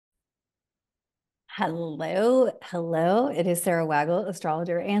Hello. It is Sarah Waggle,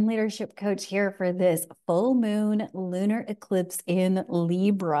 astrologer and leadership coach here for this full moon lunar eclipse in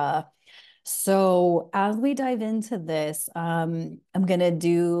Libra. So as we dive into this, I'll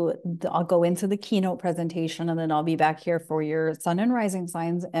go into the keynote presentation and then I'll be back here for your sun and rising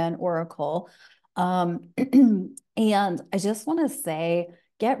signs and oracle. And I just want to say,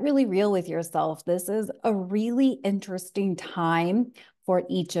 get really real with yourself. This is a really interesting time for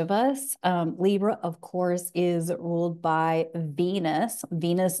each of us. Libra, of course, is ruled by Venus.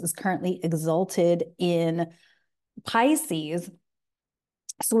 Venus is currently exalted in Pisces.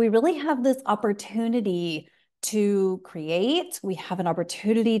 So we really have this opportunity to create. We have an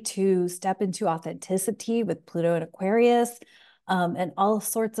opportunity to step into authenticity with Pluto and Aquarius, and all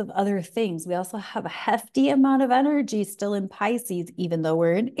sorts of other things. We also have a hefty amount of energy still in Pisces, even though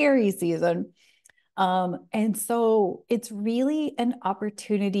we're in Aries season. And so it's really an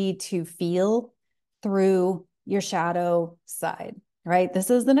opportunity to feel through your shadow side, right? This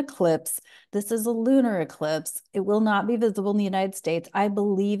is an eclipse. This is a lunar eclipse. It will not be visible in the United States. I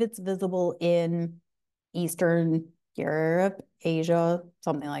believe it's visible in Eastern Europe, Asia,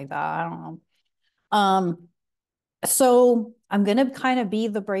 something like that. I don't know. So I'm going to kind of be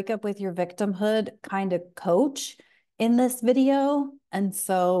the breakup with your victimhood kind of coach in this video. And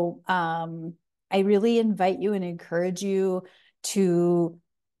so I really invite you and encourage you to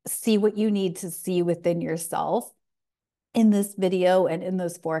see what you need to see within yourself in this video and in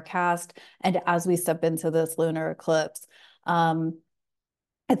this forecast. And as we step into this lunar eclipse,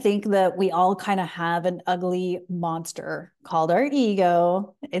 I think that we all kind of have an ugly monster called our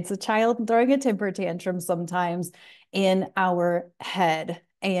ego. It's a child throwing a temper tantrum sometimes in our head.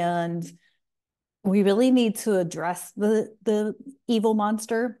 And we really need to address the evil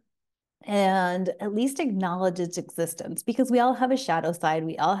monster and at least acknowledge its existence, because we all have a shadow side.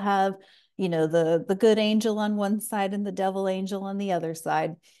 We all have, the good angel on one side and the devil angel on the other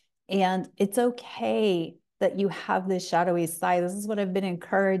side. And it's okay that you have this shadowy side. This is what I've been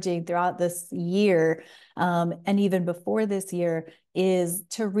encouraging throughout this year, and even before this year, is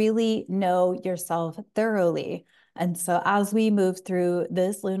to really know yourself thoroughly. And so as we move through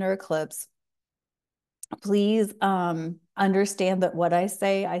this lunar eclipse, please understand that what I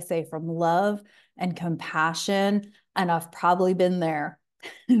say from love and compassion, and I've probably been there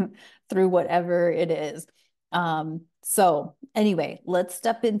through whatever it is. So anyway, let's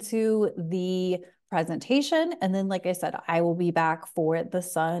step into the presentation. And then, like I said, I will be back for the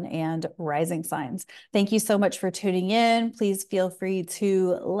sun and rising signs. Thank you so much for tuning in. Please feel free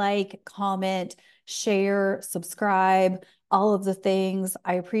to like, comment, share, subscribe, all of the things.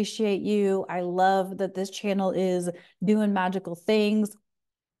 I appreciate you. I love that this channel is doing magical things.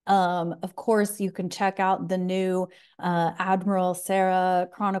 Of course, you can check out the new Admiral Sarah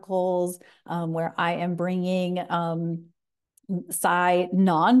Chronicles, where I am bringing sci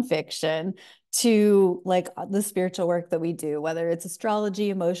nonfiction to like the spiritual work that we do, whether it's astrology,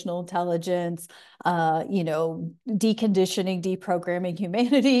 emotional intelligence, deconditioning, deprogramming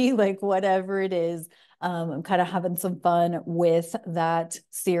humanity, like whatever it is. I'm kind of having some fun with that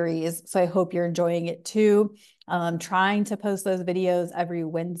series. So I hope you're enjoying it too. Trying to post those videos every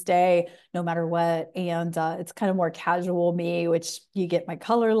Wednesday, no matter what. And it's kind of more casual me, which you get my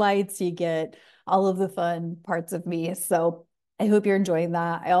color lights, you get all of the fun parts of me. So I hope you're enjoying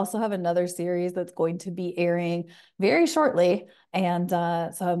that. I also have another series that's going to be airing very shortly. And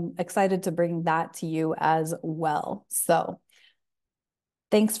so I'm excited to bring that to you as well. So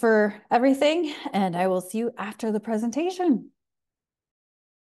thanks for everything, and I will see you after the presentation.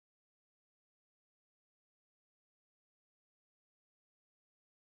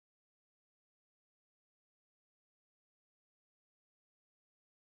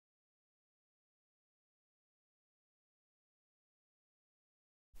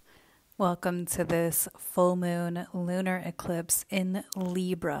 Welcome to this full moon lunar eclipse in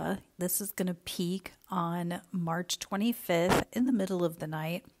Libra. This is going to peak on March 25th in the middle of the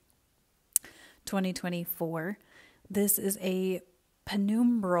night, 2024. This is a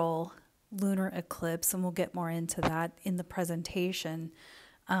penumbral lunar eclipse, and we'll get more into that in the presentation.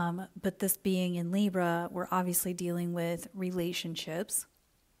 But this being in Libra, we're obviously dealing with relationships.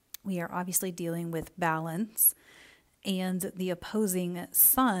 We are obviously dealing with balance. And the opposing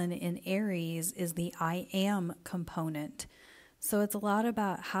sun in Aries is the I am component. So it's a lot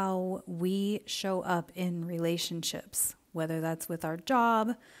about how we show up in relationships, whether that's with our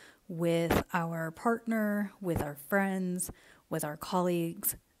job, with our partner, with our friends, with our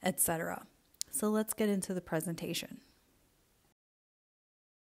colleagues, etc. So let's get into the presentation.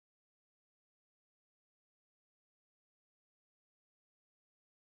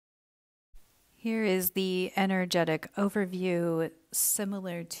 Here is the energetic overview.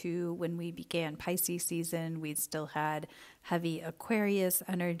 Similar to when we began Pisces season, we still had heavy Aquarius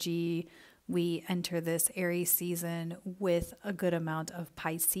energy. We enter this Aries season with a good amount of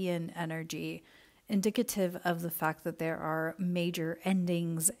Piscean energy, indicative of the fact that there are major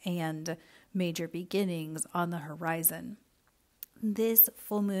endings and major beginnings on the horizon. This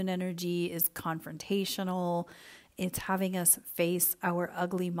full moon energy is confrontational. It's having us face our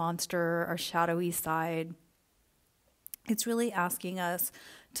ugly monster, our shadowy side. It's really asking us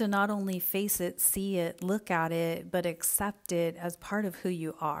to not only face it, see it, look at it, but accept it as part of who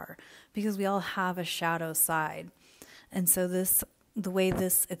you are, because we all have a shadow side. And so the way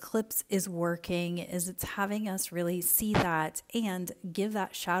this eclipse is working is it's having us really see that and give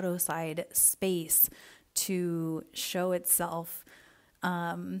that shadow side space to show itself,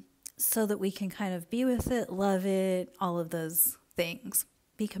 so that we can kind of be with it, love it, all of those things.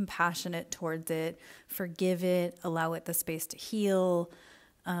 Be compassionate towards it, forgive it, allow it the space to heal,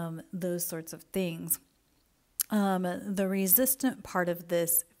 those sorts of things. The resistant part of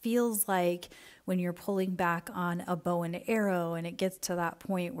this feels like when you're pulling back on a bow and arrow and it gets to that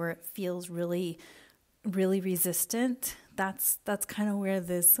point where it feels really, really resistant. That's kind of where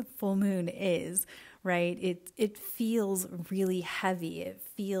this full moon is, right? It feels really heavy. It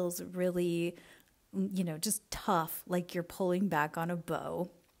feels really, just tough, like you're pulling back on a bow,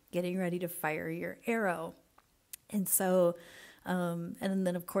 getting ready to fire your arrow. And so, and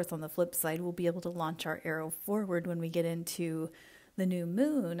then of course on the flip side, we'll be able to launch our arrow forward when we get into the new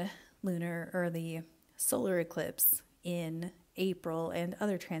moon, lunar or the solar eclipse in April and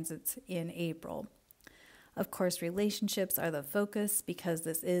other transits in April. Of course, relationships are the focus because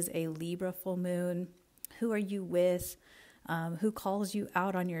this is a Libra full moon. Who are you with? Who calls you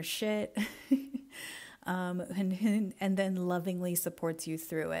out on your shit? And then lovingly supports you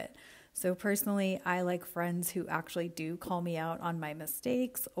through it. So personally, I like friends who actually do call me out on my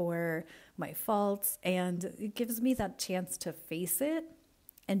mistakes or my faults, and it gives me that chance to face it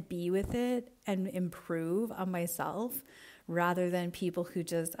and be with it and improve on myself, rather than people who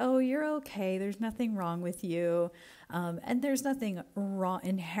just, oh, you're okay, there's nothing wrong with you. And there's nothing wrong,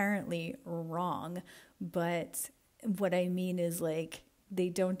 inherently wrong, but what I mean is like, they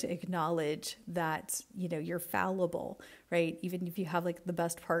don't acknowledge that, you're fallible, right? Even if you have like the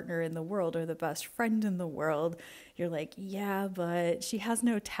best partner in the world or the best friend in the world, you're like, yeah, but she has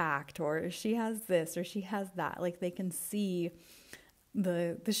no tact, or she has this, or she has that. Like they can see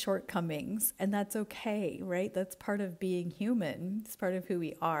the shortcomings, and that's okay, right? That's part of being human. It's part of who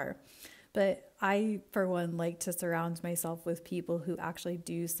we are. But I, for one, like to surround myself with people who actually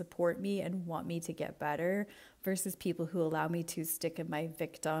do support me and want me to get better, versus people who allow me to stick in my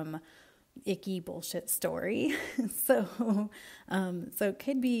victim, icky bullshit story. So it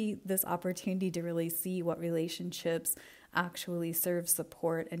could be this opportunity to really see what relationships actually serve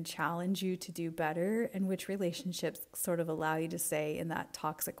support and challenge you to do better, and which relationships sort of allow you to stay in that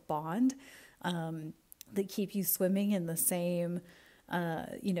toxic bond, that keep you swimming in the same,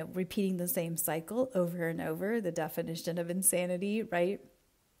 repeating the same cycle over and over, the definition of insanity, right?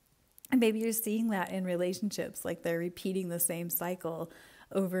 And maybe you're seeing that in relationships, like they're repeating the same cycle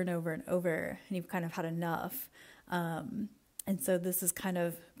over and over and over, and you've kind of had enough. And so this is kind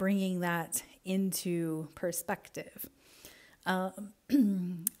of bringing that into perspective.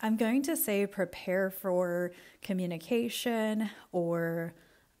 I'm going to say prepare for communication or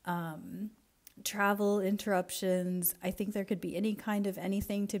travel interruptions. I think there could be any kind of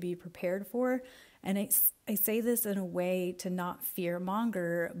anything to be prepared for. And I say this in a way to not fear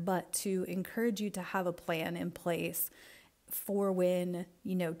monger, but to encourage you to have a plan in place for when,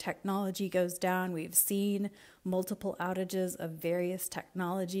 technology goes down. We've seen multiple outages of various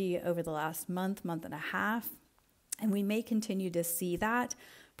technology over the last month and a half. And we may continue to see that,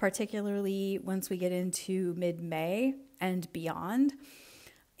 particularly once we get into mid-May and beyond.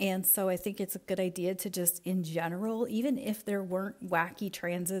 And so I think it's a good idea to just, in general, even if there weren't wacky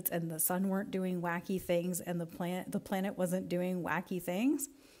transits and the sun weren't doing wacky things and the planet wasn't doing wacky things,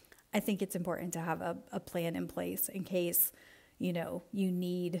 I think it's important to have a plan in place in case, you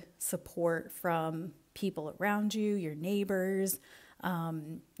need support from people around you, your neighbors,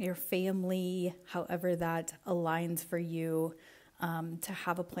 your family, however that aligns for you, to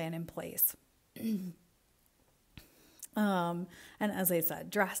have a plan in place. And as I said,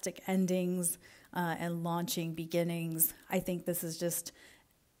 drastic endings and launching beginnings. I think this is just,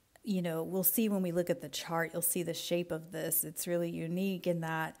 we'll see when we look at the chart, you'll see the shape of this. It's really unique in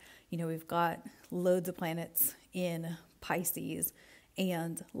that, we've got loads of planets in Pisces,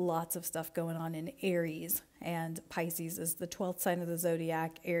 and lots of stuff going on in Aries. And Pisces is the 12th sign of the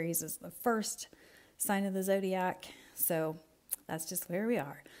zodiac. Aries is the first sign of the zodiac. So that's just where we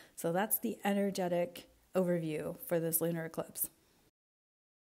are. So that's the energetic overview for this lunar eclipse.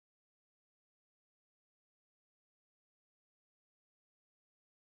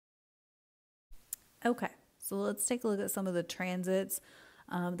 Okay, so let's take a look at some of the transits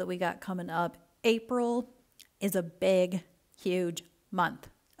that we got coming up. April is a big, huge month,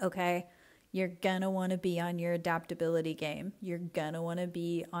 okay? You're gonna wanna be on your adaptability game. You're gonna wanna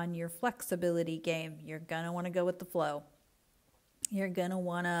be on your flexibility game. You're gonna wanna go with the flow. You're gonna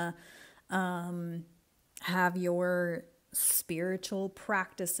wanna have your spiritual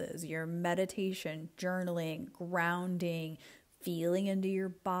practices, your meditation, journaling, grounding, feeling into your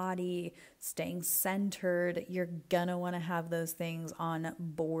body, staying centered. You're gonna want to have those things on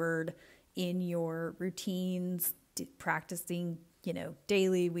board in your routines, practicing,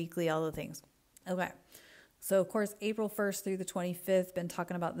 daily, weekly, all the things. Okay. So, of course, April 1st through the 25th, been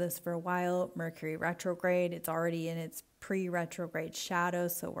talking about this for a while. Mercury retrograde, it's already in its pre-retrograde shadow,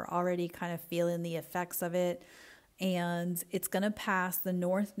 so we're already kind of feeling the effects of it. And it's going to pass the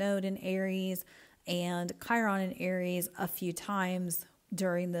North Node in Aries and Chiron in Aries a few times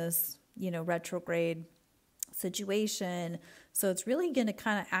during this, retrograde situation. So it's really going to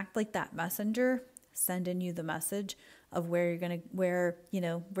kind of act like that messenger, sending you the message of where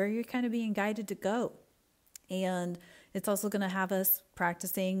you're kind of being guided to go. And it's also going to have us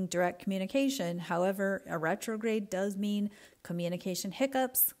practicing direct communication. However, a retrograde does mean communication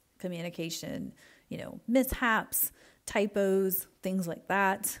hiccups, communication, mishaps, typos, things like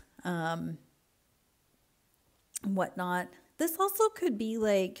that, whatnot. This also could be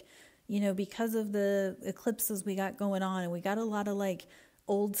like, because of the eclipses we got going on, and we got a lot of like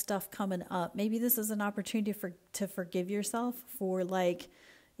old stuff coming up. Maybe this is an opportunity to forgive yourself for like,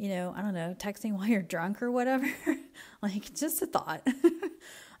 I don't know, texting while you're drunk or whatever. Like, just a thought.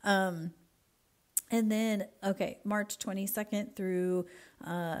 And then, March 22nd through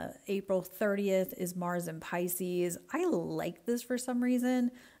April 30th is Mars in Pisces. I like this for some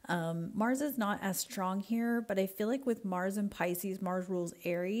reason. Mars is not as strong here, but I feel like with Mars in Pisces, Mars rules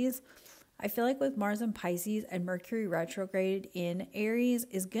Aries. I feel like with Mars in Pisces and Mercury retrograde in Aries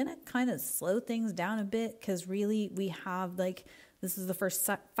is going to kind of slow things down a bit, because really we have this is the first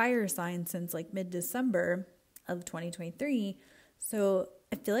fire sign since mid-December of 2023. So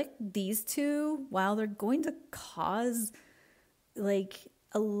I feel like these two, while they're going to cause a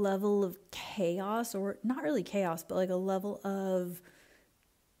level of chaos, or not really chaos, but a level of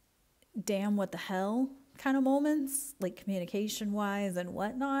damn what the hell kind of moments, communication wise and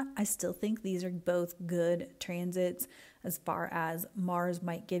whatnot, I still think these are both good transits, as far as Mars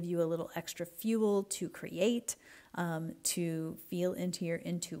might give you a little extra fuel to create, to feel into your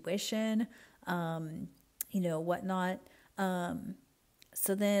intuition, whatnot.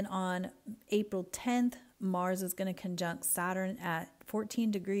 So then on April 10th, Mars is going to conjunct Saturn at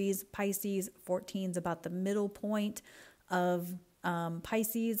 14 degrees Pisces. 14 is about the middle point of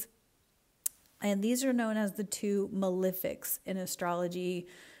Pisces. And these are known as the two malefics in astrology.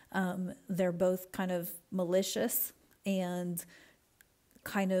 They're both kind of malicious and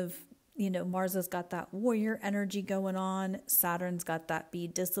kind of, Mars has got that warrior energy going on. Saturn's got that be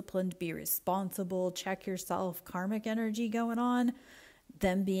disciplined, be responsible, check yourself, karmic energy going on.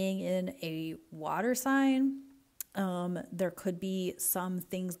 Them being in a water sign, there could be some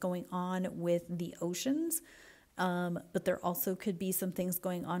things going on with the oceans. But there also could be some things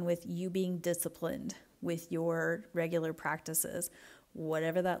going on with you being disciplined with your regular practices,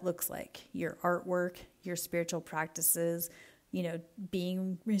 whatever that looks like, your artwork, your spiritual practices,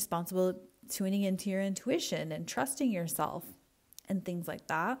 being responsible, tuning into your intuition and trusting yourself and things like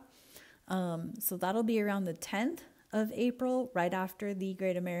that. So that'll be around the 10th of April, right after the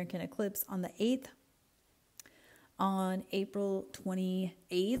Great American Eclipse on the 8th. On April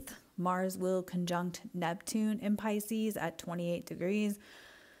 28th, Mars will conjunct Neptune in Pisces at 28 degrees.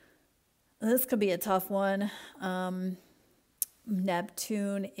 This could be a tough one.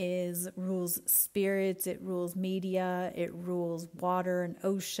 Neptune rules spirits, it rules media, it rules water and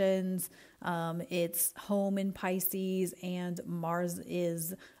oceans. It's home in Pisces, and Mars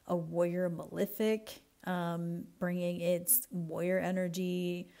is a warrior malefic, bringing its warrior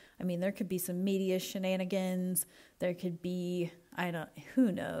energy. I mean, there could be some media shenanigans. There could be,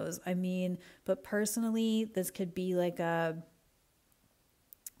 who knows? I mean, but personally, this could be like a,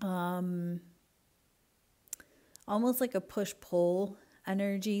 almost like a push-pull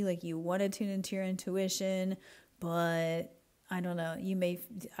energy. Like you want to tune into your intuition, but I don't know.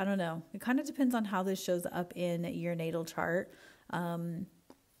 It kind of depends on how this shows up in your natal chart.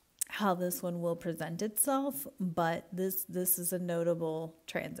 how this one will present itself, but this is a notable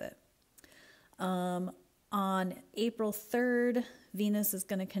transit. On April 3rd, Venus is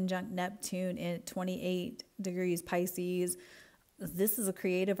going to conjunct Neptune at 28 degrees Pisces. This is a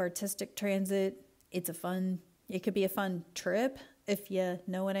creative, artistic transit. It could be a fun trip, if you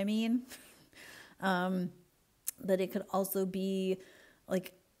know what I mean. But it could also be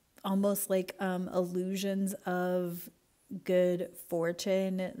like almost like illusions of good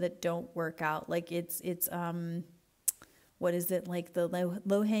fortune that don't work out. Like it's what is it, like the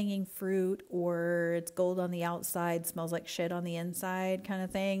low-hanging fruit, or it's gold on the outside, smells like shit on the inside kind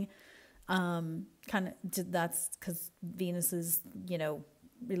of thing. That's because Venus is,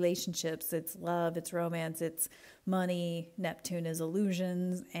 relationships, it's love, it's romance, it's money. Neptune is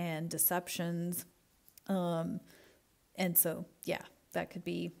illusions and deceptions. And so, yeah, that could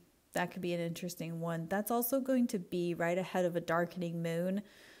be an interesting one. That's also going to be right ahead of a darkening moon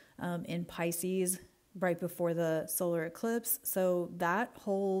in Pisces, right before the solar eclipse. So that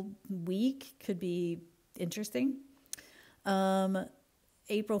whole week could be interesting. April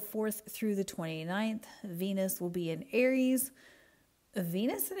 4th through the 29th, Venus will be in Aries.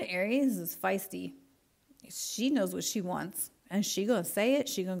 Venus in Aries is feisty. She knows what she wants, and she gonna say it.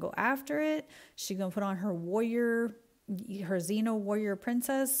 She gonna go after it. She gonna put on her Xeno warrior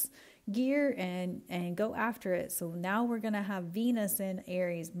princess gear and go after it. So now we're going to have Venus in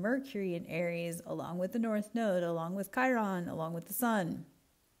Aries, Mercury in Aries, along with the North Node, along with Chiron, along with the Sun.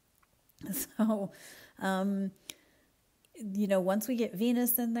 So, once we get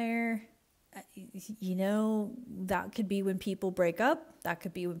Venus in there, that could be when people break up. That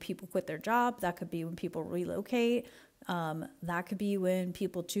could be when people quit their job. That could be when people relocate. That could be when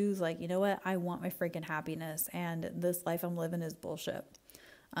people choose, like, you know what, I want my freaking happiness, and this life I'm living is bullshit.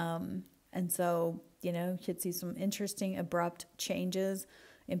 And so, you could see some interesting abrupt changes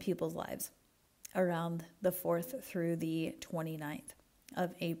in people's lives around the 4th through the 29th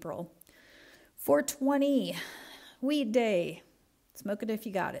of April. 420, weed day. Smoke it if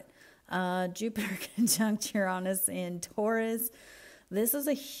you got it. Jupiter conjunct Uranus in Taurus. This is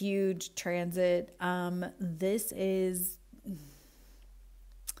a huge transit. This is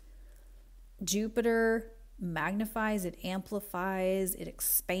Jupiter magnifies, it amplifies, it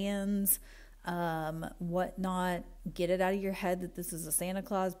expands, whatnot. Get it out of your head that this is a Santa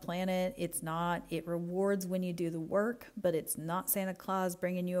Claus planet. It's not. It rewards when you do the work, but it's not Santa Claus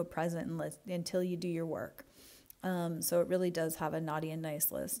bringing you a present until you do your work. So it really does have a naughty and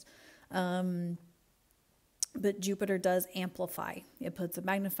nice list. But Jupiter does amplify. It puts a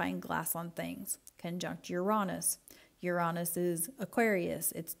magnifying glass on things. Conjunct Uranus. Uranus is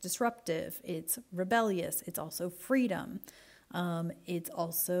Aquarius. It's disruptive. It's rebellious. It's also freedom. It's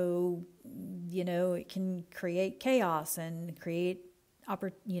also, it can create chaos and create,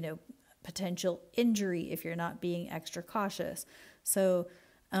 potential injury if you're not being extra cautious. So,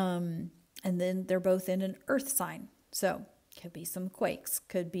 and then they're both in an earth sign. So could be some quakes,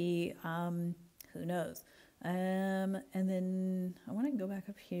 could be, who knows? And then I want to go back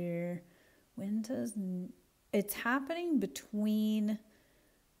up here. It's happening between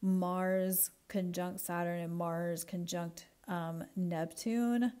Mars conjunct Saturn and Mars conjunct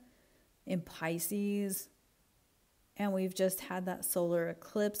Neptune in Pisces. And we've just had that solar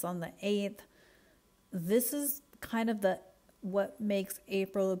eclipse on the 8th. This is kind of what makes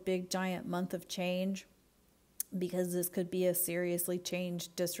April a big giant month of change, because this could be a seriously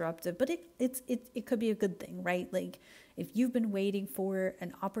changed, disruptive, but it could be a good thing, right? Like if you've been waiting for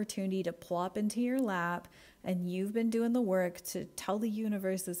an opportunity to plop into your lap and you've been doing the work to tell the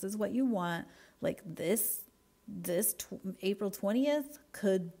universe this is what you want, like this April 20th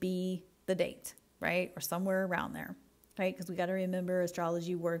could be the date, right? Or somewhere around there, right? Because we got to remember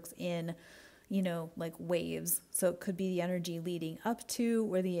astrology works in, like waves. So it could be the energy leading up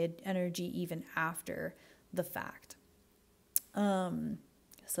to, or the energy even after the fact.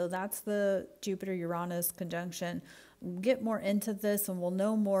 So that's the Jupiter-Uranus conjunction. We'll get more into this and we'll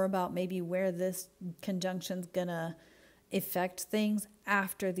know more about maybe where this conjunction's gonna affect things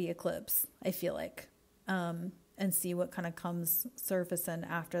after the eclipse, I feel like, and see what kind of comes surfacing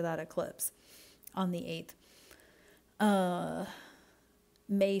after that eclipse on the 8th.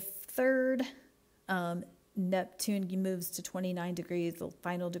 May 3rd, Neptune moves to 29 degrees, the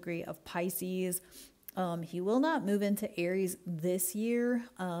final degree of Pisces. He will not move into Aries this year.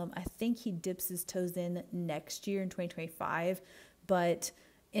 I think he dips his toes in next year in 2025. But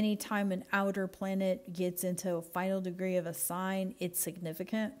anytime an outer planet gets into a final degree of a sign, it's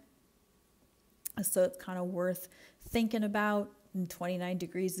significant. So it's kind of worth thinking about. And 29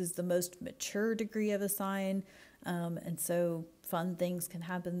 degrees is the most mature degree of a sign. And so fun things can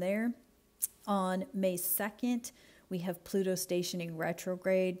happen there. On May 2nd, we have Pluto stationing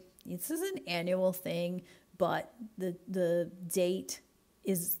retrograde. This is an annual thing, but the date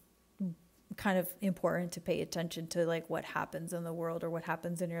is kind of important to pay attention to, like what happens in the world or what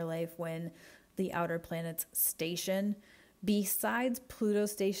happens in your life when the outer planets station. Besides Pluto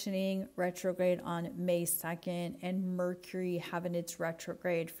stationing retrograde on May 2nd and Mercury having its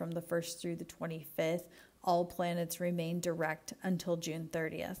retrograde from the 1st through the 25th, all planets remain direct until June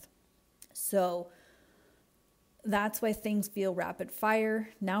 30th. So that's why things feel rapid fire.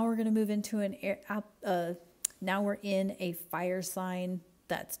 Now we're going to move into now we're in a fire sign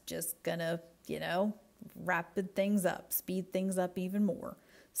that's just going to, rapid things up, speed things up even more.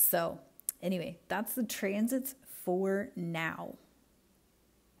 So anyway, that's the transits for now.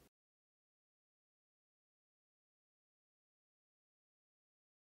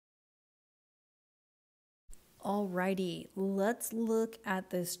 Alrighty, let's look at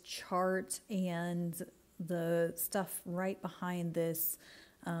this chart and the stuff right behind this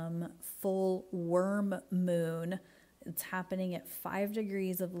full worm moon. It's happening at 5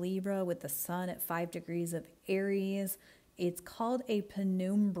 degrees of Libra with the sun at 5 degrees of Aries. It's called a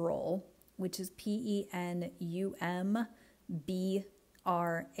penumbral, which is Penumbral,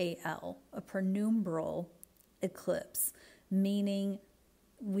 a penumbral eclipse, meaning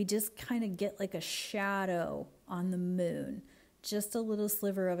we just kind of get like a shadow on the moon, just a little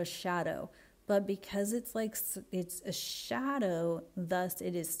sliver of a shadow. But because it's a shadow, thus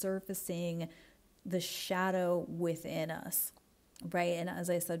it is surfacing the shadow within us, right? And as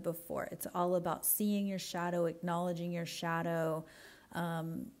I said before, it's all about seeing your shadow, acknowledging your shadow,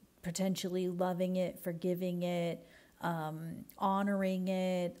 potentially loving it, forgiving it, honoring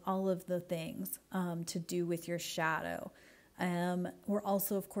it, all of the things to do with your shadow. We're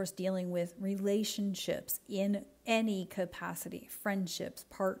also, of course, dealing with relationships in any capacity, friendships,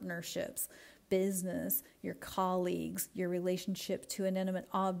 partnerships, business, your colleagues, your relationship to inanimate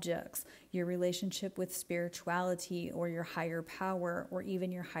objects, your relationship with spirituality or your higher power, or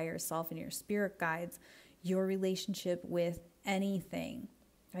even your higher self and your spirit guides, your relationship with anything,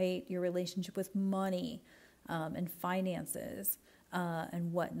 right? Your relationship with money and finances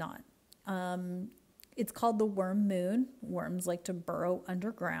and whatnot. It's called the worm moon. Worms like to burrow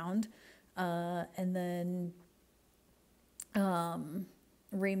underground. And then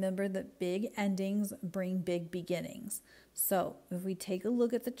remember that big endings bring big beginnings. So if we take a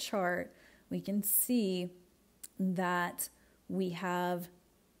look at the chart, we can see that we have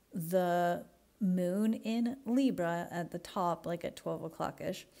the moon in Libra at the top, like at 12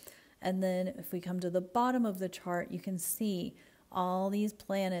 o'clock-ish. And then if we come to the bottom of the chart, you can see all these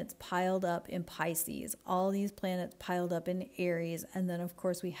planets piled up in Pisces, all these planets piled up in Aries. And then, of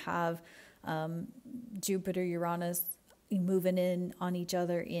course, we have Jupiter, Uranus moving in on each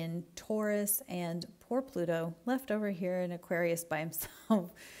other in Taurus, and poor Pluto left over here in Aquarius by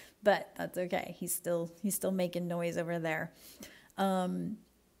himself. But that's okay. He's still making noise over there.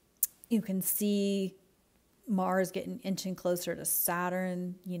 You can see Mars getting inching closer to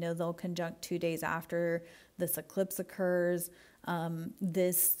Saturn. They'll conjunct 2 days after this eclipse occurs.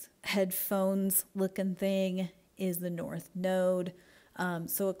 This headphones looking thing is the North Node.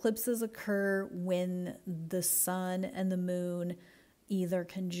 So eclipses occur when the sun and the moon either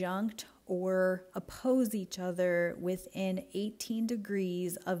conjunct or oppose each other within 18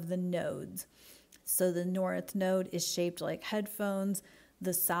 degrees of the nodes. So the North Node is shaped like headphones.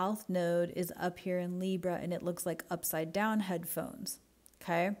 The South Node is up here in Libra, and it looks like upside down headphones.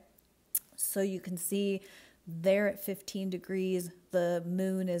 Okay? So you can see they're at 15 degrees. The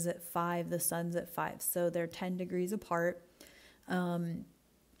moon is at 5. The sun's at 5. So they're 10 degrees apart. And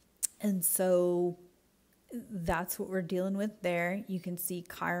so that's what we're dealing with there. You can see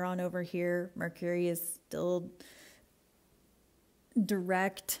Chiron over here. Mercury is still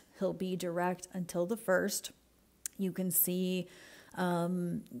direct. He'll be direct until the 1st. You can see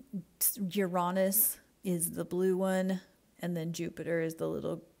Uranus is the blue one, and then Jupiter is the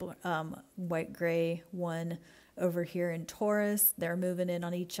little white-gray one over here in Taurus. They're moving in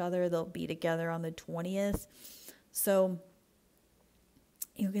on each other. They'll be together on the 20th. So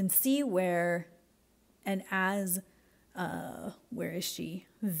you can see where, and as, where is she?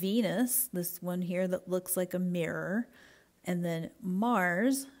 Venus, this one here that looks like a mirror, and then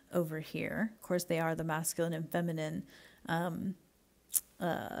Mars over here. Of course, they are the masculine and feminine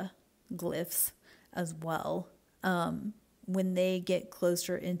glyphs as well. When they get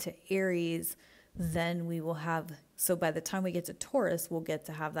closer into Aries, then we will have, so by the time we get to Taurus, we'll get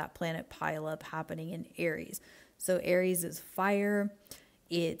to have that planet pile up happening in Aries. So Aries is fire,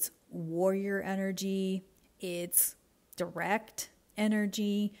 it's warrior energy, it's direct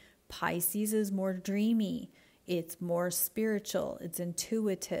energy. Pisces is more dreamy. It's more spiritual. It's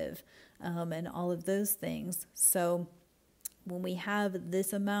intuitive, and all of those things. So when we have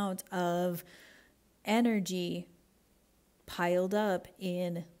this amount of energy piled up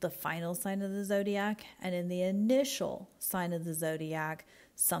in the final sign of the zodiac and in the initial sign of the zodiac,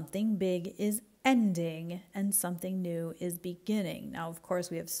 something big is ending and something new is beginning. Now, of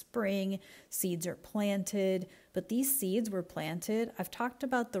course, we have spring, seeds are planted, but these seeds were planted. I've talked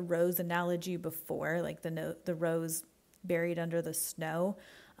about the rose analogy before, like the rose buried under the snow,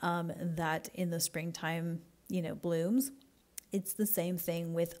 that in the springtime, blooms. It's the same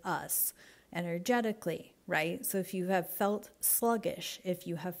thing with us energetically, right? So if you have felt sluggish, if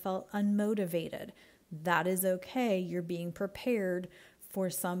you have felt unmotivated, that is okay. You're being prepared for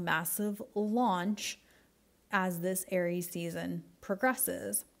some massive launch as this Aries season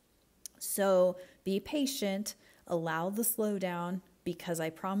progresses. So be patient, allow the slowdown, because I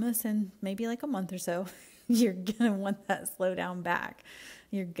promise in maybe like a month or so, you're going to want that slowdown back.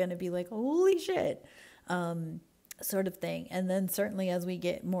 You're going to be like, holy shit, sort of thing. And then certainly as we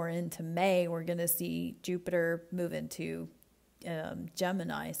get more into May, we're going to see Jupiter move into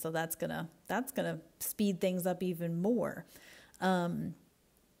Gemini. So that's going to speed things up even more.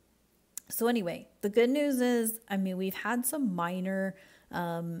 So anyway, the good news is, we've had some minor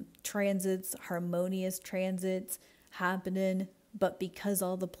transits, harmonious transits happening, but because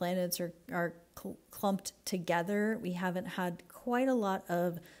all the planets are clumped together, we haven't had quite a lot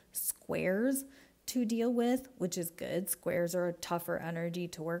of squares to deal with, which is good. Squares are a tougher energy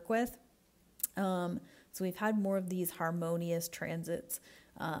to work with. So we've had more of these harmonious transits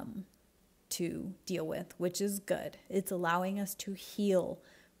to deal with, which is good. It's allowing us to heal,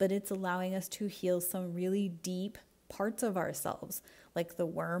 but it's allowing us to heal some really deep parts of ourselves. Like the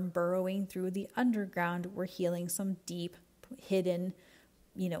worm burrowing through the underground, we're healing some deep, hidden,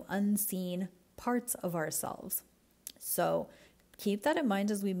 unseen parts of ourselves. So keep that in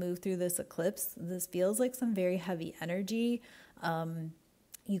mind as we move through this eclipse. This feels like some very heavy energy.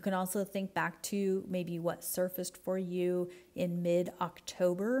 You can also think back to maybe what surfaced for you in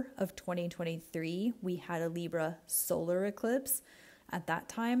mid-October of 2023. We had a Libra solar eclipse at that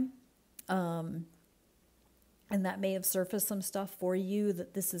time. And that may have surfaced some stuff for you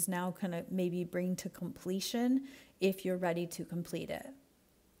that this is now kind of maybe bring to completion if you're ready to complete it.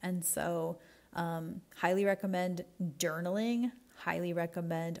 And so highly recommend journaling, highly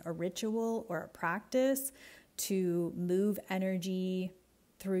recommend a ritual or a practice to move energy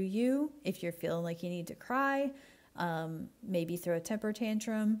through you. If you're feeling like you need to cry, maybe throw a temper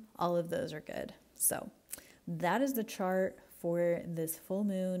tantrum, all of those are good. So that is the chart for this full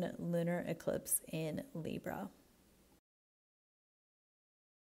moon lunar eclipse in Libra.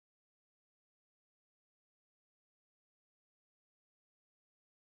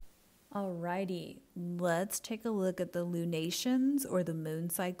 Alrighty, let's take a look at the lunations or the moon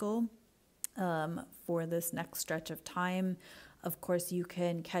cycle for this next stretch of time. Of course, you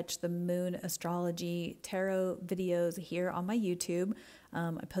can catch the moon astrology tarot videos here on my YouTube.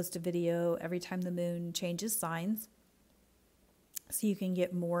 I post a video every time the moon changes signs, so you can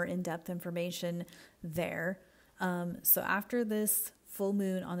get more in-depth information there. So after this full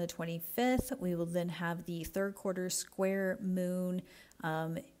moon on the 25th, we will then have the third quarter square moon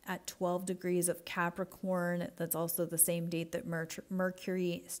at 12 degrees of Capricorn. That's also the same date that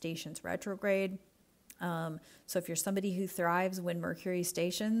Mercury stations retrograde. So if you're somebody who thrives when Mercury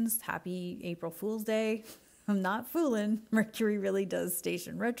stations, happy April Fool's Day. I'm not fooling. Mercury really does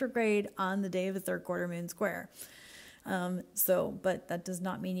station retrograde on the day of a third quarter moon square. But that does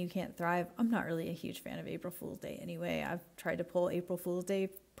not mean you can't thrive. I'm not really a huge fan of April Fool's Day anyway. I've tried to pull April Fool's Day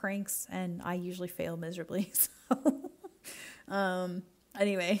pranks and I usually fail miserably.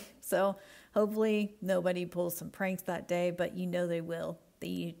 Anyway, so hopefully nobody pulls some pranks that day, but they will.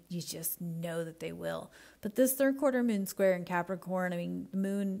 You just know that they will. But this third quarter moon square in Capricorn,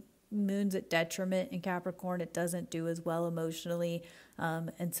 the moon's at detriment in Capricorn. It doesn't do as well emotionally.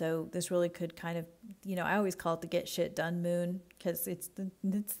 And so this really could kind of, I always call it the get shit done moon, because it's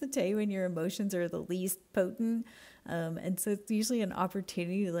the day when your emotions are the least potent. And so it's usually an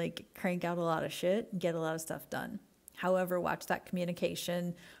opportunity to like crank out a lot of shit and get a lot of stuff done. However, watch that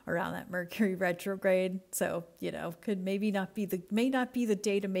communication around that Mercury retrograde. So, could may not be the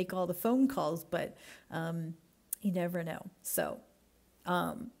day to make all the phone calls, but you never know. So,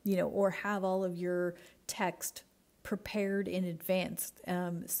 or have all of your text prepared in advance,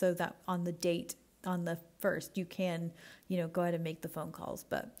 so that on the date, on the 1st, you can, go ahead and make the phone calls.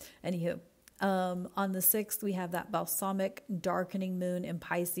 But anywho, on the 6th, we have that balsamic darkening moon in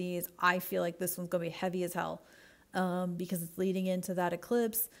Pisces. I feel like this one's going to be heavy as hell. because it's leading into that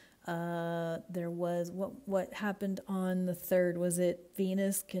eclipse. There was what happened on the 3rd, was it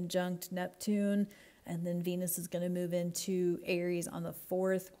Venus conjunct Neptune, and then Venus is going to move into Aries on the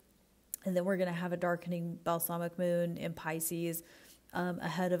 4th, and then we're going to have a darkening balsamic moon in Pisces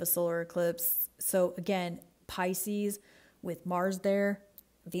ahead of a solar eclipse. So again, Pisces with Mars there,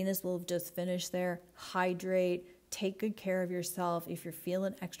 Venus will have just finished there. Hydrate, take good care of yourself. If you're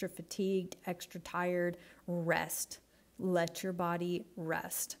feeling extra fatigued, extra tired, rest. Let your body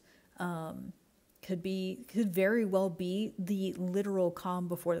rest. Could very well be the literal calm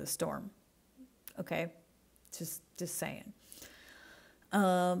before the storm. Okay, just saying.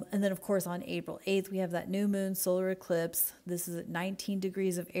 And then, of course, on April 8th, we have that new moon solar eclipse. This is at 19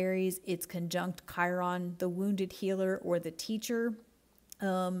 degrees of Aries. It's conjunct Chiron, the wounded healer or the teacher.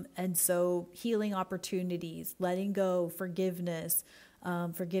 And so healing opportunities, letting go, forgiveness,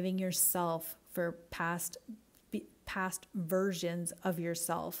 forgiving yourself for past versions of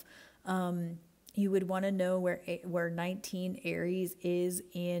yourself. You would want to know where 19 Aries is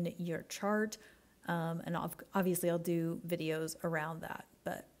in your chart. And obviously I'll do videos around that,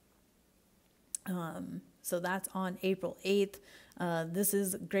 but, so that's on April 8th. This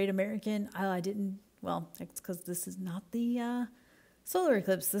is Great American. It's because this is not the, solar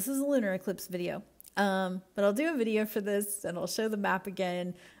eclipse. This is a lunar eclipse video. But I'll do a video for this and I'll show the map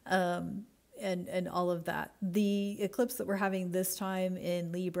again. And all of that. The eclipse that we're having this time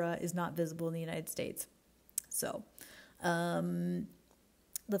in Libra is not visible in the United States. So,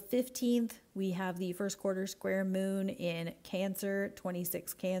 the 15th, we have the first quarter square moon in Cancer,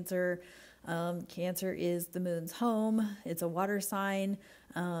 26 Cancer. Cancer is the moon's home. It's a water sign.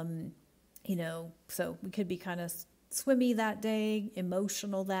 So we could be kind of swimmy that day,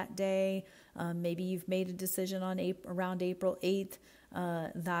 emotional that day. Maybe you've made a decision on around April 8th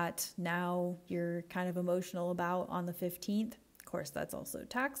that now you're kind of emotional about on the 15th. Of course, that's also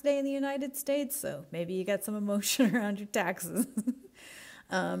tax day in the United States, so maybe you got some emotion around your taxes.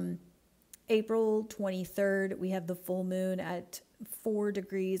 April 23rd, we have the full moon at 4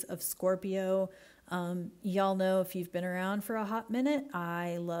 degrees of Scorpio. Y'all know, if you've been around for a hot minute,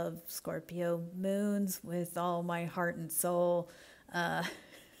 I love Scorpio moons with all my heart and soul.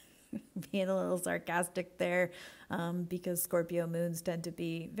 Being a little sarcastic there, because Scorpio moons tend to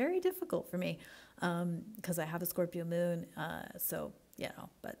be very difficult for me, because I have a Scorpio moon.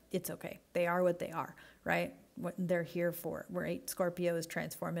 But it's okay. They are what they are, right? What they're here for, right? Scorpio is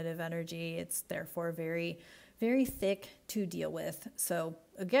transformative energy. It's therefore very, very thick to deal with. So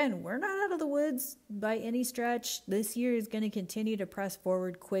again, we're not out of the woods by any stretch. This year is going to continue to press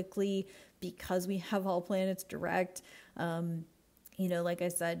forward quickly because we have all planets direct. Like I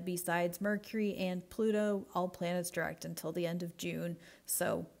said, besides Mercury and Pluto, all planets direct until the end of June.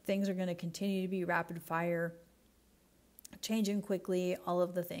 So things are going to continue to be rapid fire, changing quickly, all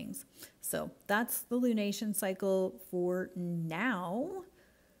of the things. So that's the lunation cycle for now.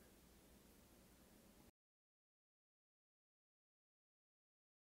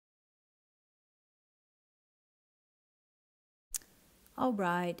 All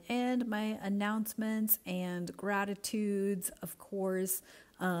right, and my announcements and gratitudes, of course.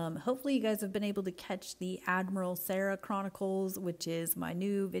 Hopefully you guys have been able to catch the Admiral Sarah Chronicles, which is my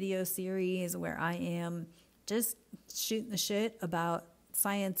new video series where I am just shooting the shit about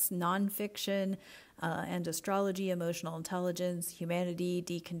science, nonfiction, and astrology, emotional intelligence, humanity,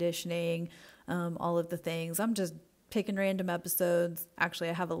 deconditioning, all of the things. I'm just picking random episodes. Actually,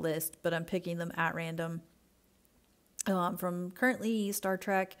 I have a list, but I'm picking them at random. From currently Star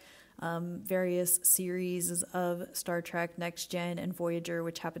Trek, various series of Star Trek, Next Gen and Voyager,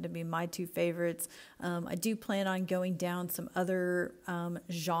 which happen to be my two favorites. I do plan on going down some other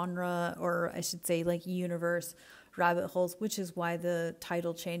genre, or I should say like universe rabbit holes, which is why the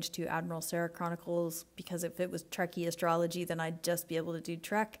title changed to Admiral Sarah Chronicles, because if it was Trekkie astrology, then I'd just be able to do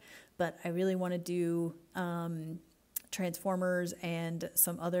Trek. But I really want to do Transformers and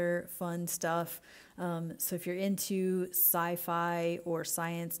some other fun stuff. So if you're into sci-fi or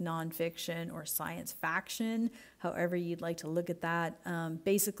science nonfiction or science faction, however you'd like to look at that,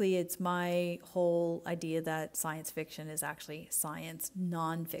 basically it's my whole idea that science fiction is actually science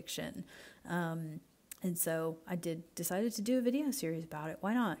nonfiction. And so I decided to do a video series about it.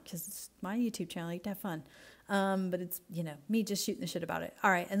 Why not? Because it's my YouTube channel. I like to have fun. But it's, me just shooting the shit about it.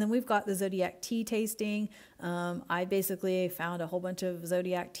 All right. And then we've got the Zodiac tea tasting. I basically found a whole bunch of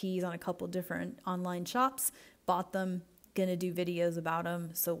Zodiac teas on a couple different online shops, bought them, gonna do videos about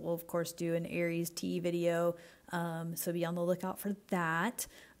them. So we'll of course do an Aries tea video. So be on the lookout for that.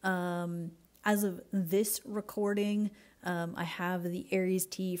 As of this recording, I have the Aries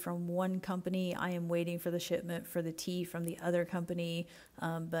tea from one company. I am waiting for the shipment for the tea from the other company,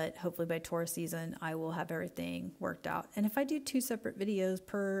 but hopefully by Taurus season, I will have everything worked out. And if I do 2 separate videos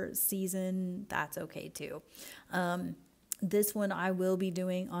per season, that's okay too. This one I will be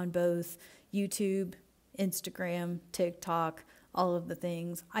doing on both YouTube, Instagram, TikTok, all of the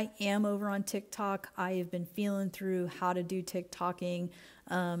things. I am over on TikTok. I have been feeling through how to do TikToking,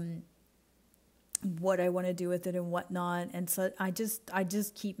 what I want to do with it and whatnot. And so I just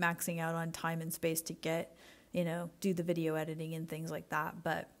keep maxing out on time and space to get, do the video editing and things like that.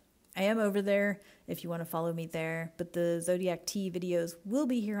 But I am over there if you want to follow me there. But the Zodiac Tea videos will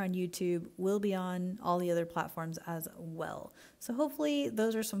be here on YouTube, will be on all the other platforms as well. So hopefully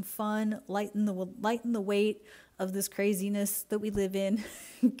those are some fun, lighten the weight of this craziness that we live in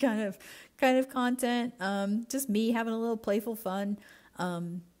kind of content. Just me having a little playful fun.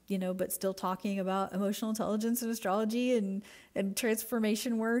 But still talking about emotional intelligence and astrology and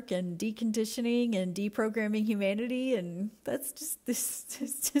transformation work and deconditioning and deprogramming humanity. And that's just, this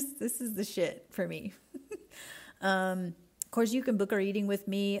is the shit for me. Of course, you can book a reading with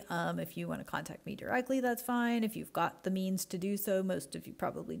me. If you want to contact me directly, that's fine. If you've got the means to do so, most of you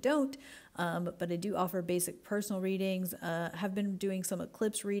probably don't. But I do offer basic personal readings. Have been doing some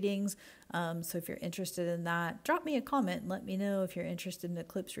eclipse readings. So if you're interested in that, drop me a comment and let me know if you're interested in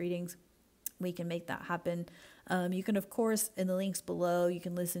eclipse readings. We can make that happen. You can, of course, in the links below, you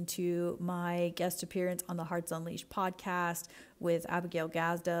can listen to my guest appearance on the Hearts Unleashed podcast with Abigail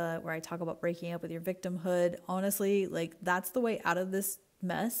Gazda, where I talk about breaking up with your victimhood. Honestly, that's the way out of this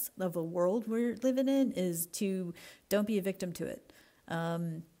mess of the world we're living in, is to don't be a victim to it.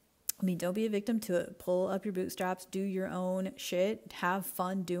 Don't be a victim to it. Pull up your bootstraps, do your own shit, have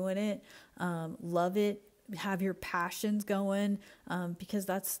fun doing it, love it, have your passions going, because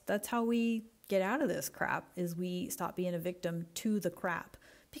that's how we get out of this crap, is we stop being a victim to the crap,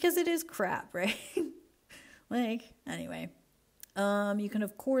 because it is crap, right? Anyway. You can,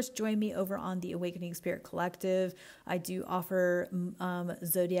 of course, join me over on the Awakening Spirit Collective. I do offer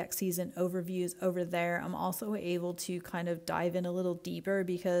zodiac season overviews over there. I'm also able to kind of dive in a little deeper,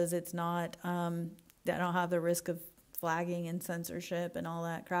 because it's not, I don't have the risk of flagging and censorship and all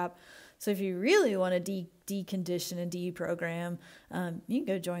that crap. So if you really want to decondition and deprogram, you can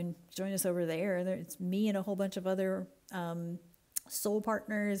go join us over there. It's me and a whole bunch of other soul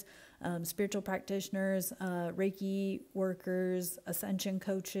partners, spiritual practitioners, Reiki workers, ascension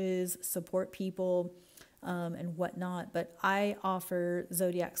coaches, support people, and whatnot. But I offer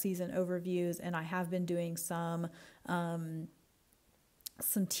zodiac season overviews, and I have been doing some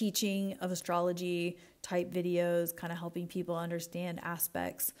teaching of astrology type videos, kind of helping people understand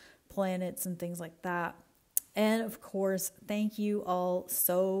aspects, planets, and things like that. And of course, thank you all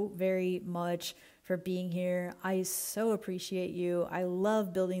so very much for being here. I so appreciate you. I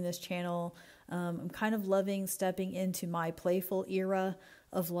love building this channel. I'm kind of loving stepping into my playful era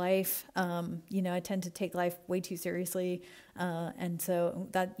of life. I tend to take life way too seriously. And so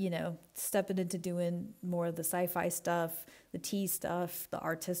that, stepping into doing more of the sci-fi stuff, the tea stuff, the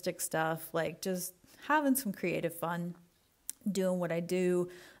artistic stuff, just having some creative fun, doing what I do,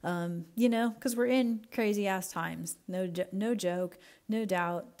 because we're in crazy ass times. No joke, no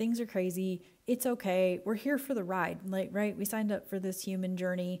doubt. Things are crazy. It's okay. We're here for the ride. Right? We signed up for this human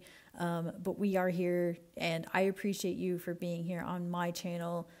journey, but we are here, and I appreciate you for being here on my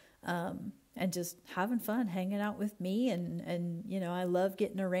channel, and just having fun, hanging out with me. And I love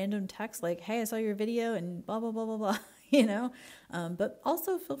getting a random text like, "Hey, I saw your video," and blah, blah, blah, blah, blah, but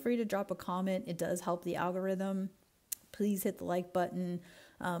also feel free to drop a comment. It does help the algorithm. Please hit the like button.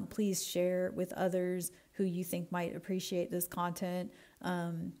 Please share with others who you think might appreciate this content.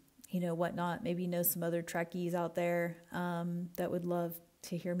 Whatnot. Maybe some other Trekkies out there that would love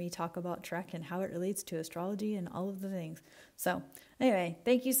to hear me talk about Trek and how it relates to astrology and all of the things. So anyway,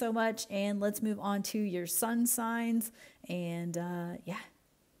 thank you so much. And let's move on to your sun signs. And yeah.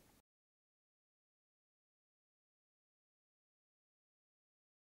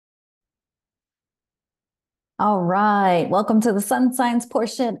 All right. Welcome to the sun signs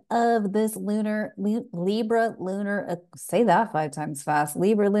portion of this Libra lunar, say that 5 times fast,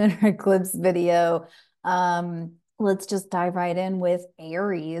 Libra lunar eclipse video. Let's just dive right in with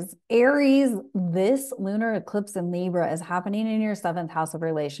Aries. Aries, this lunar eclipse in Libra is happening in your 7th house of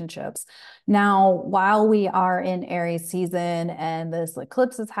relationships. Now, while we are in Aries season and this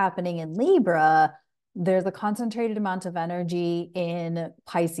eclipse is happening in Libra, there's a concentrated amount of energy in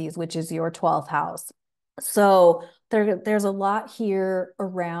Pisces, which is your 12th house. So there's a lot here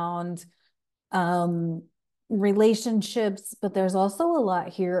around relationships, but there's also a lot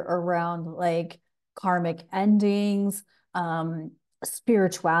here around like karmic endings,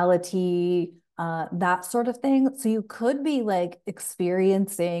 spirituality, that sort of thing. So you could be like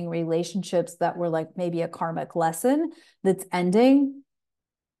experiencing relationships that were like maybe a karmic lesson that's ending.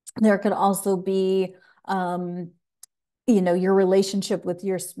 There could also be your relationship with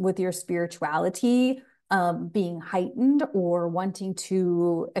your spirituality being heightened or wanting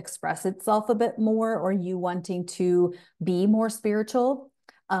to express itself a bit more, or you wanting to be more spiritual.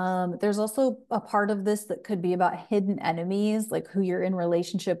 There's also a part of this that could be about hidden enemies, like who you're in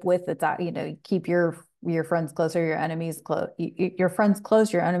relationship with. It's that, keep your friends closer, your enemies close, your friends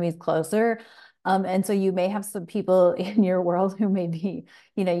close, your enemies closer. And so you may have some people in your world who maybe,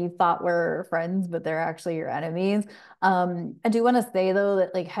 you thought were friends, but they're actually your enemies. I do want to say though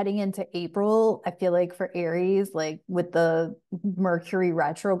that like heading into April, I feel like for Aries, like with the Mercury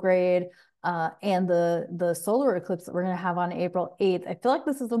retrograde, and the solar eclipse that we're going to have on April 8th, I feel like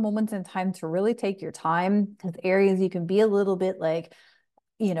this is a moment in time to really take your time, because Aries, you can be a little bit like,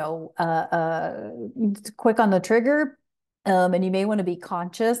 quick on the trigger. And you may want to be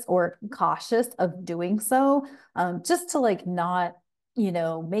conscious or cautious of doing so, just to like not,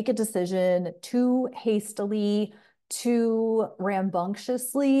 make a decision too hastily, too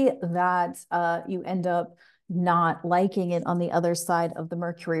rambunctiously that you end up not liking it on the other side of the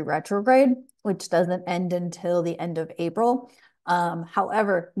Mercury retrograde, which doesn't end until the end of April.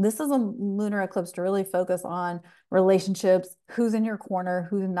 However, this is a lunar eclipse to really focus on relationships, who's in your corner,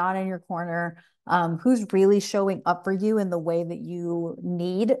 who's not in your corner, who's really showing up for you in the way that you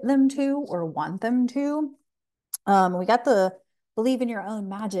need them to or want them to. We got the Believe in Your Own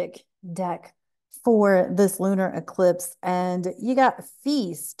Magic deck for this lunar eclipse, and you got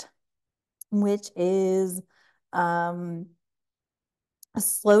Feast, which is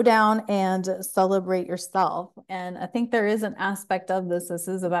slow down and celebrate yourself. And I think there is an aspect of this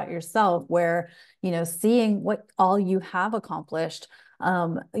is about yourself, where, seeing what all you have accomplished,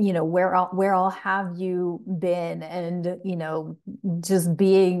 where all have you been, and, just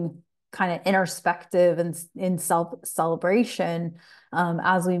being kind of introspective and in self celebration,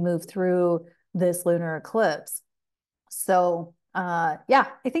 as we move through this lunar eclipse. So yeah,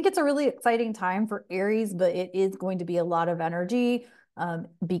 I think it's a really exciting time for Aries, but it is going to be a lot of energy,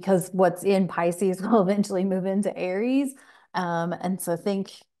 because what's in Pisces will eventually move into Aries. And so I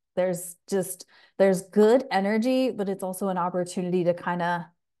think there's good energy, but it's also an opportunity to kind of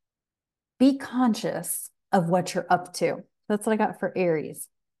be conscious of what you're up to. That's what I got for Aries.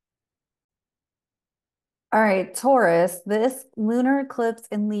 All right, Taurus, this lunar eclipse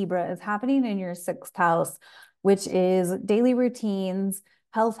in Libra is happening in your sixth house, which is daily routines,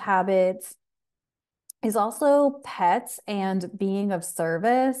 health habits, is also pets and being of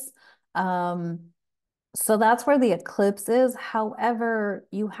service. Um, so that's where the eclipse is. However,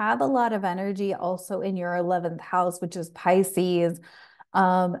 you have a lot of energy also in your 11th house, which is Pisces.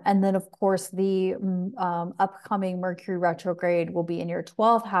 And then, of course, the upcoming Mercury retrograde will be in your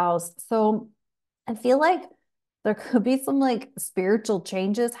 12th house. So I feel like there could be some like spiritual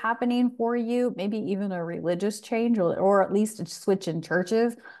changes happening for you, maybe even a religious change, or at least a switch in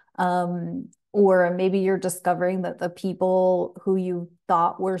churches. Or maybe you're discovering that the people who you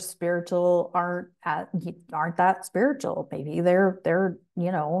thought were spiritual aren't that spiritual. Maybe they're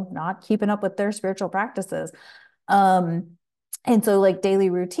not keeping up with their spiritual practices. Um, and so, like daily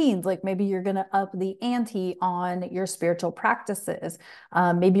routines, like maybe you're going to up the ante on your spiritual practices.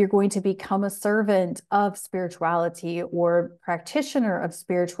 Maybe you're going to become a servant of spirituality or practitioner of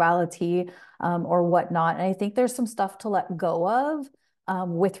spirituality, or whatnot. And I think there's some stuff to let go of,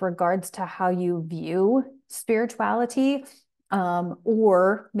 with regards to how you view spirituality.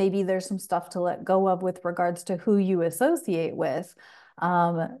 Or maybe there's some stuff to let go of with regards to who you associate with,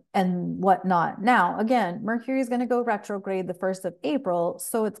 and whatnot. Now, again, Mercury is going to go retrograde the 1st of April.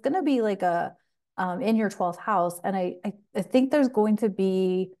 So it's going to be like in your 12th house. And I think there's going to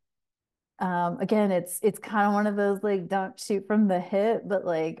be, again, it's kind of one of those like, don't shoot from the hip, but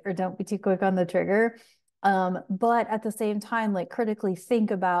like, or don't be too quick on the trigger. But at the same time, like critically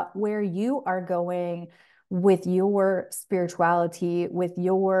think about where you are going with your spirituality, with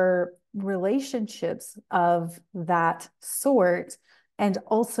your relationships of that sort. And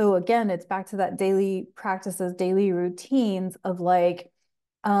also, again, it's back to that daily practices, daily routines of like,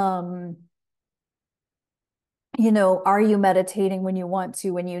 um, are you meditating when you want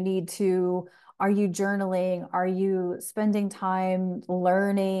to, when you need to? Are you journaling? Are you spending time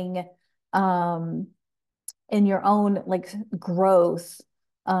learning, um, in your own like growth,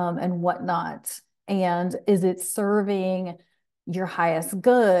 and whatnot? And is it serving your highest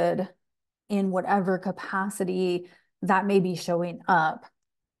good in whatever capacity that may be showing up.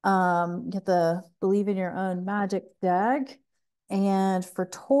 Get the Believe in Your Own Magic deck. And for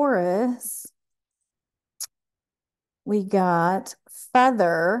Taurus, we got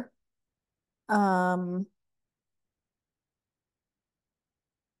Feather.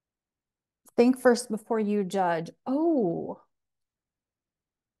 Think first before you judge. Oh,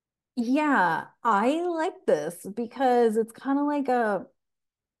 yeah, I like this because it's kind of like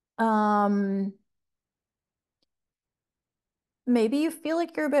um maybe you feel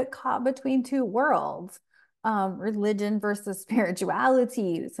like you're a bit caught between two worlds, religion versus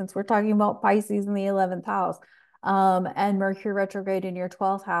spirituality, since we're talking about Pisces in the 11th house, and Mercury retrograde in your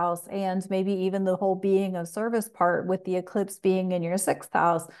 12th house, and maybe even the whole being of service part with the eclipse being in your 6th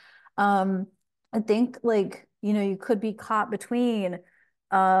house. Um, I think like, you could be caught between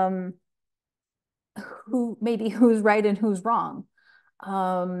um, who's right and who's wrong.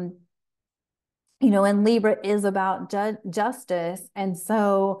 Um, and Libra is about justice. And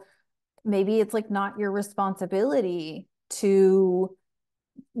so maybe it's like not your responsibility to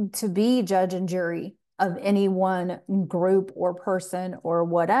be judge and jury of any one group or person or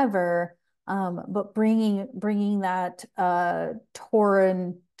whatever, but bringing that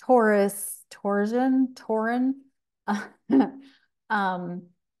Tauran um,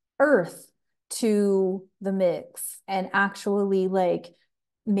 earth to the mix, and actually like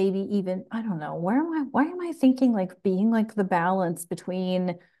maybe even, I don't know, why am I thinking like being like the balance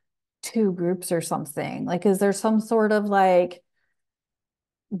between two groups or something? Like, is there some sort of like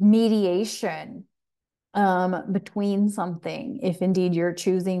mediation between something, if indeed you're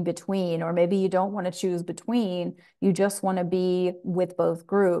choosing between, or maybe you don't want to choose between, you just want to be with both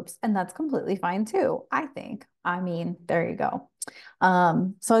groups, and that's completely fine too, I think. I mean, there you go.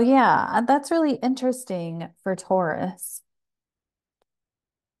 So yeah, that's really interesting for Taurus.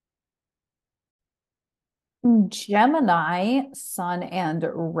 Gemini, sun and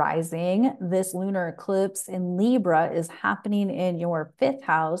rising. This lunar eclipse in Libra is happening in your fifth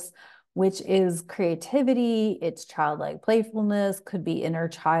house, which is creativity, it's childlike playfulness, could be inner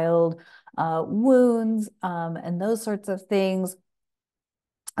child wounds, and those sorts of things.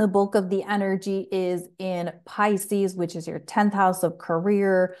 The bulk of the energy is in Pisces, which is your 10th house of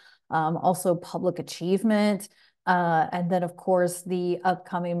career, also public achievement. And then, of course, the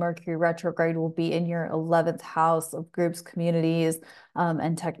upcoming Mercury retrograde will be in your 11th house of groups, communities,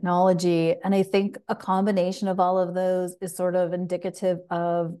 and technology. And I think a combination of all of those is sort of indicative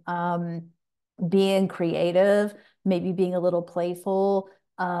of being creative, maybe being a little playful,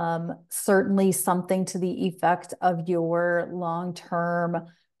 certainly something to the effect of your long-term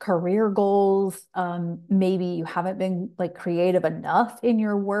career goals. Maybe you haven't been like creative enough in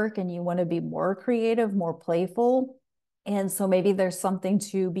your work and you want to be more creative, more playful. And so maybe there's something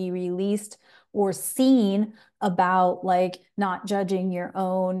to be released or seen about like not judging your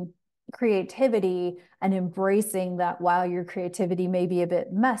own creativity and embracing that while your creativity may be a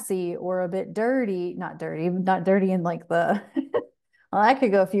bit messy or a bit dirty, not dirty in like the, well, that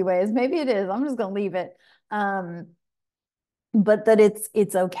could go a few ways. Maybe it is. I'm just going to leave it. Um, but that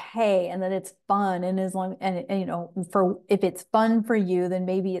it's okay and that it's fun, and as long and for if it's fun for you, then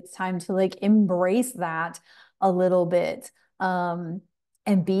maybe it's time to like embrace that a little bit, and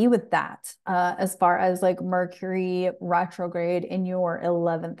be with that. As far as like Mercury retrograde in your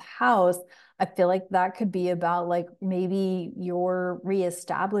 11th house, I feel like that could be about like maybe you're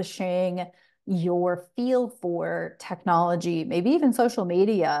reestablishing your feel for technology, maybe even social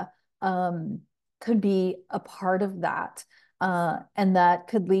media, could be a part of that. And that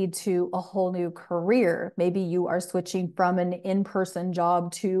could lead to a whole new career. Maybe you are switching from an in-person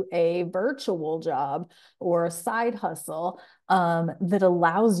job to a virtual job or a side hustle, that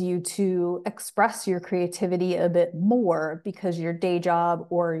allows you to express your creativity a bit more because your day job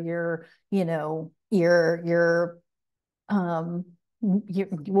or um,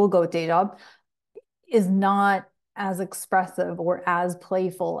 we'll go with day job, is not as expressive or as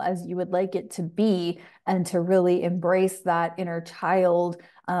playful as you would like it to be, and to really embrace that inner child,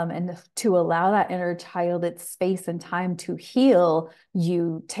 and to allow that inner child its space and time to heal,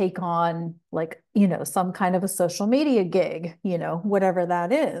 you take on like, some kind of a social media gig, whatever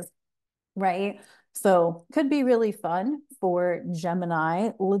that is, right? So could be really fun for Gemini.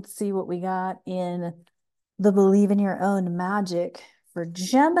 Let's see what we got in the Believe in Your Own Magic for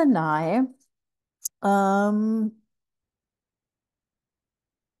Gemini. Um,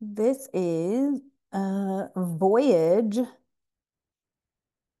 this is Voyage.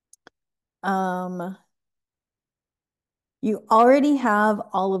 Um, you already have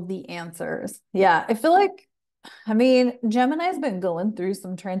all of the answers. Yeah, I feel like I mean, Gemini's been going through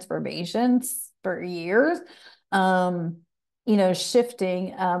some transformations for years. Um,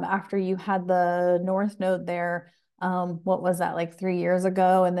 shifting after you had the North Node there. What was that, like 3 years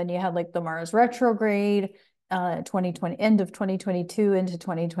ago? And then you had like the Mars retrograde, 2020, end of 2022 into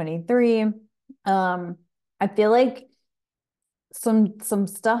 2023. I feel like some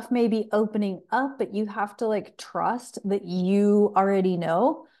stuff may be opening up, but you have to like trust that you already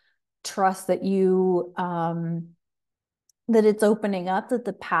know, trust that you that it's opening up, that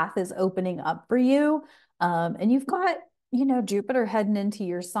the path is opening up for you. And you've got, Jupiter heading into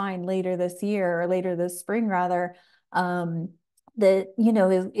your sign later this year, or later this spring rather. That,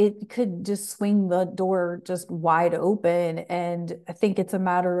 it could just swing the door just wide open. And I think it's a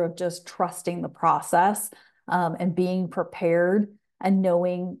matter of just trusting the process, and being prepared, and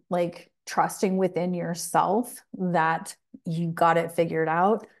knowing, like, trusting within yourself that you got it figured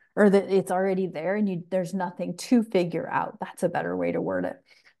out, or that it's already there and there's nothing to figure out. That's a better way to word it.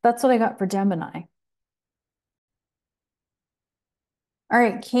 That's what I got for Gemini. All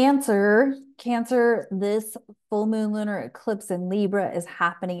right, Cancer. Cancer, this full moon lunar eclipse in Libra is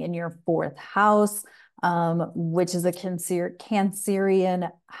happening in your fourth house, which is a Cancerian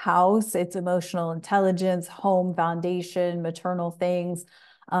house. It's emotional intelligence, home foundation, maternal things.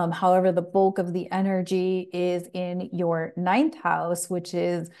 However, the bulk of the energy is in your ninth house, which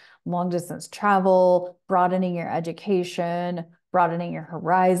is long distance travel, broadening your education, broadening your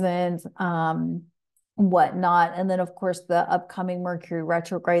horizons. Whatnot. And then, of course, the upcoming Mercury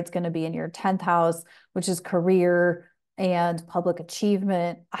retrograde is going to be in your 10th house, which is career and public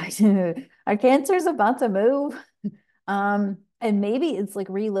achievement. Our Cancer is about to move. And maybe it's like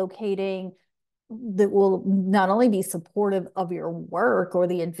relocating that will not only be supportive of your work or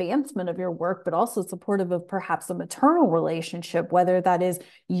the advancement of your work, but also supportive of perhaps a maternal relationship, whether that is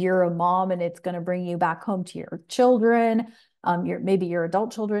you're a mom and it's going to bring you back home to your children, maybe your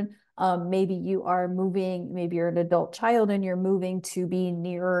adult children. Maybe you are moving, maybe you're an adult child and you're moving to be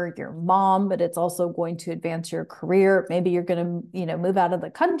nearer your mom, but it's also going to advance your career. Maybe you're going to, move out of the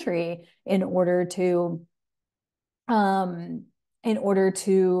country in order to, um, in order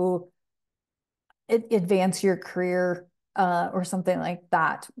to advance your career, or something like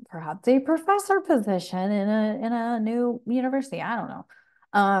that. Perhaps a professor position in a new university. I don't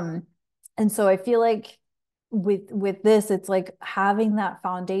know. And so I feel like with this, it's like having that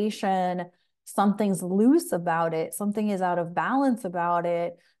foundation. Something's loose about it. Something is out of balance about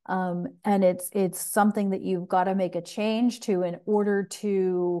it. And it's something that you've got to make a change to in order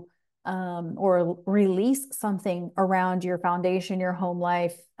to, or release something around your foundation, your home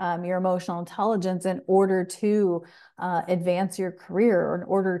life, your emotional intelligence, in order to advance your career, or in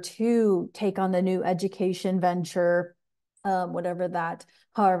order to take on the new education venture, however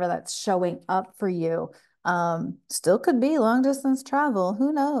that's showing up for you. Still could be long distance travel.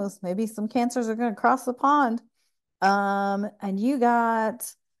 Who knows? Maybe some Cancers are going to cross the pond. And you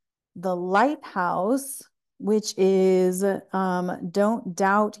got the lighthouse, which is, don't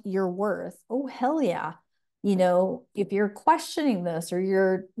doubt your worth. Oh, hell yeah. If you're questioning this, or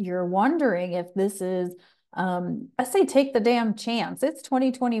you're wondering if this is, I say take the damn chance. It's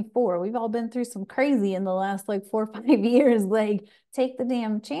 2024. We've all been through some crazy in the last like 4 or 5 years. Like, take the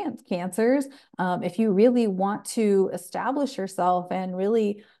damn chance, Cancers. If you really want to establish yourself and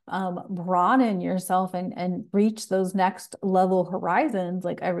really broaden yourself and reach those next level horizons,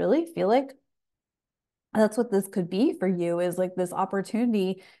 like, I really feel like that's what this could be for you, is like this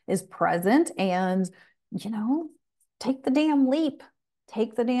opportunity is present, and, you know, take the damn leap.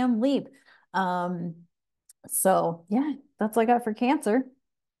 Take the damn leap. Um, so yeah, that's what I got for Cancer.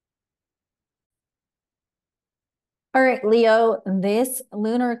 All right, Leo, this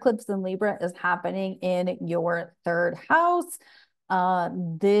lunar eclipse in Libra is happening in your third house.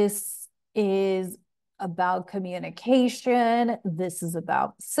 This is about communication. This is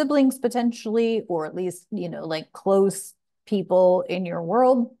about siblings potentially, or at least, like close people in your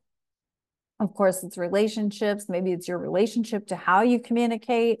world. Of course, it's relationships. Maybe it's your relationship to how you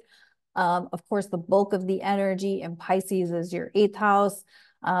communicate. Of course, the bulk of the energy in Pisces is your eighth house.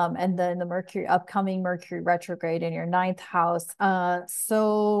 And then the upcoming Mercury retrograde in your ninth house.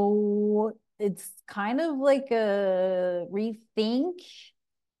 So it's kind of like a rethink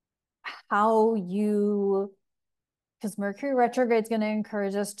how you, because Mercury retrograde is going to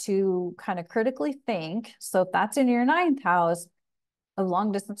encourage us to kind of critically think. So if that's in your ninth house, of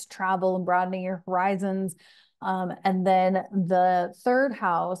long distance travel and broadening your horizons. And then the third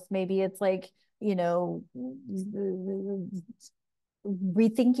house, maybe it's like,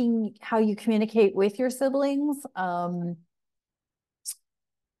 rethinking how you communicate with your siblings,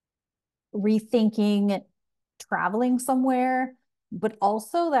 rethinking traveling somewhere, but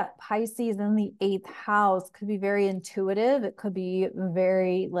also that Pisces in the 8th house could be very intuitive. It could be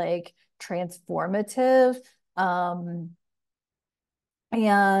very like transformative.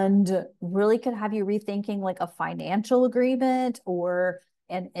 And really could have you rethinking like a financial agreement or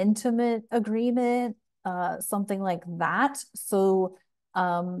an intimate agreement, something like that. So,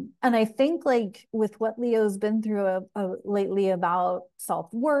 and I think like with what Leo's been through lately about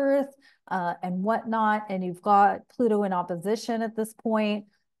self-worth and whatnot, and you've got Pluto in opposition at this point,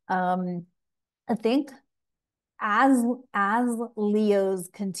 I think as Leos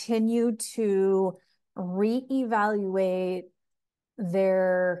continue to reevaluate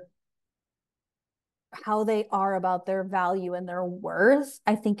their how they are about their value and their worth,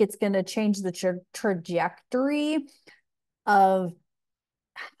 I think it's going to change the trajectory of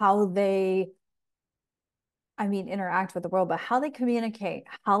how they, I mean, interact with the world, but how they communicate,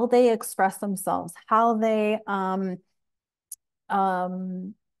 how they express themselves, um,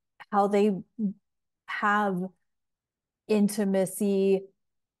 how they have intimacy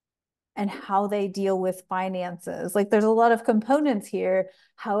and how they deal with finances. Like there's a lot of components here.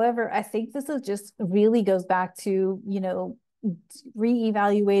 However, I think this is just really goes back to, you know,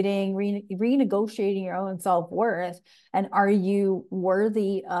 reevaluating, renegotiating your own self-worth. And are you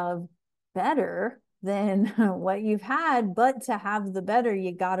worthy of better than what you've had? But to have the better,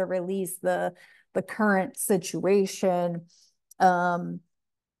 you got to release the current situation, or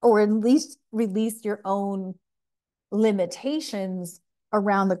at least release your own limitations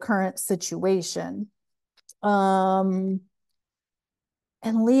around the current situation. And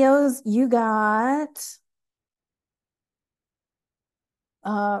Leos, you got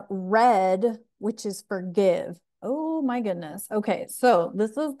red, which is forgive. Oh my goodness. Okay, so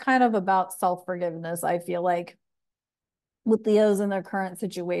this is kind of about self-forgiveness, I feel like, with Leos in their current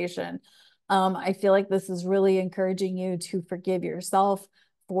situation. I feel like this is really encouraging you to forgive yourself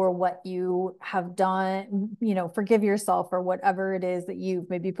for what you have done, you know, forgive yourself for whatever it is that you've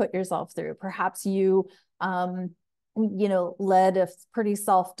maybe put yourself through. Perhaps you, you know, led a pretty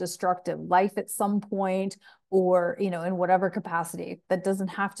self-destructive life at some point, or, you know, in whatever capacity. That doesn't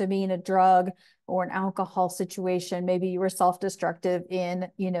have to mean a drug or an alcohol situation. Maybe you were self-destructive in,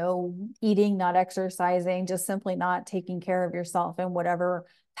 you know, eating, not exercising, just simply not taking care of yourself in whatever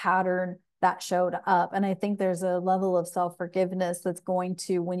pattern that showed up. And I think there's a level of self-forgiveness that's going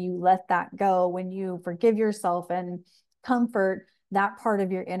to, when you let that go, when you forgive yourself and comfort that part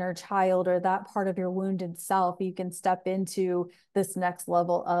of your inner child or that part of your wounded self, you can step into this next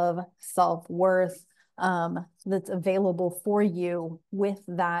level of self-worth that's available for you with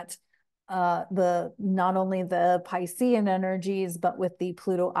that the not only the Piscean energies, but with the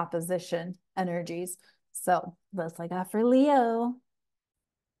Pluto opposition energies. So that's what I got for Leo.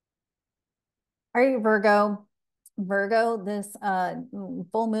 All right, Virgo. Virgo, this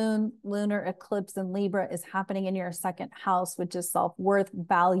full moon lunar eclipse in Libra is happening in your second house, which is self-worth,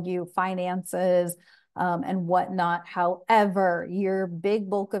 value, finances, and whatnot. However, your big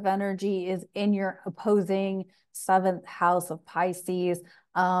bulk of energy is in your opposing seventh house of Pisces.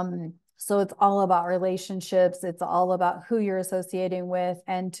 So it's all about relationships. It's all about who you're associating with.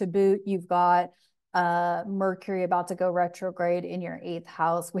 And to boot, you've got Mercury about to go retrograde in your eighth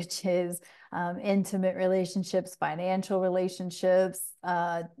house, which is intimate relationships, financial relationships,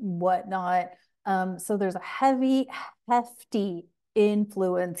 whatnot. So there's a hefty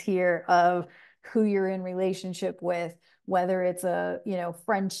influence here of who you're in relationship with, whether it's a, you know,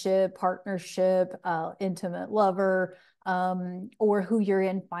 friendship, partnership, intimate lover, or who you're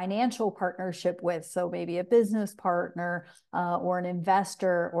in financial partnership with. So maybe a business partner, or an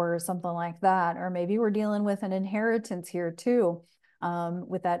investor or something like that. Or maybe we're dealing with an inheritance here too,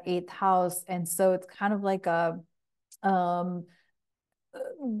 with that eighth house. And so it's kind of like a,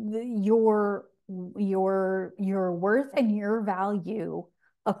 your worth and your value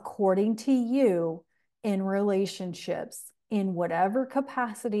according to you in relationships in whatever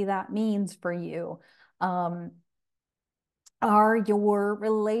capacity that means for you. Are your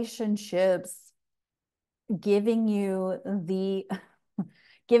relationships giving you the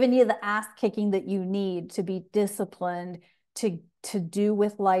giving you the ass kicking that you need to be disciplined to do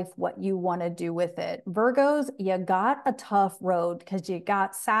with life what you want to do with it? Virgos, you got a tough road because you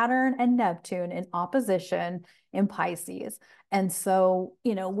got Saturn and Neptune in opposition in Pisces. And so,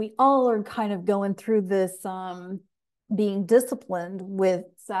 you know, we all are kind of going through this being disciplined with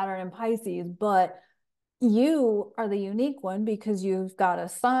Saturn and Pisces, but you are the unique one because you've got a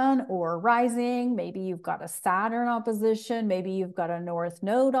sun or rising, maybe you've got a Saturn opposition, maybe you've got a North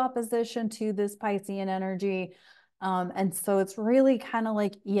Node opposition to this Piscean energy. And so it's really kind of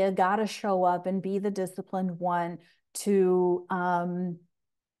like you got to show up and be the disciplined one to,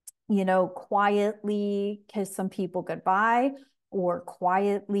 quietly kiss some people goodbye or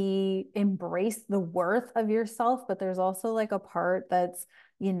quietly embrace the worth of yourself. But there's also like a part that's,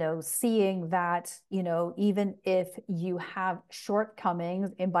 seeing that, even if you have shortcomings,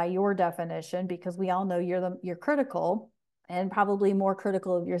 and by your definition, because we all know you're critical and probably more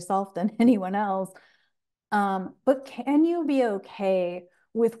critical of yourself than anyone else. But can you be okay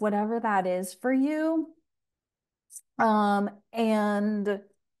with whatever that is for you? And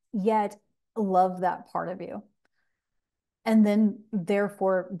yet love that part of you. And then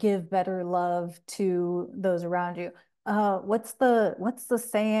therefore give better love to those around you. What's the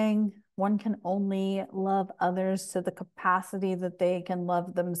saying? One can only love others to the capacity that they can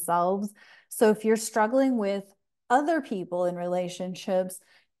love themselves. So if you're struggling with other people in relationships,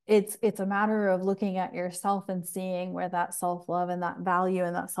 it's a matter of looking at yourself and seeing where that self-love and that value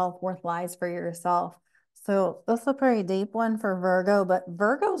and that self-worth lies for yourself. So that's a pretty deep one for Virgo, but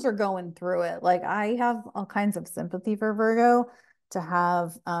Virgos are going through it. Like I have all kinds of sympathy for Virgo to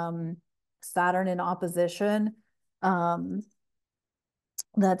have Saturn in opposition. Um,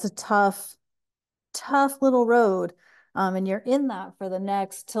 that's a tough little road. And you're in that for the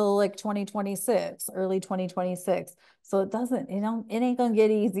next till like 2026, early 2026. So it ain't gonna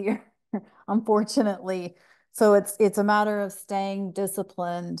get easier, unfortunately. So it's a matter of staying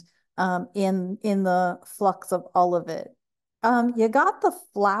disciplined in the flux of all of it. You got the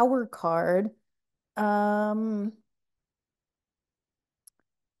flower card. Um,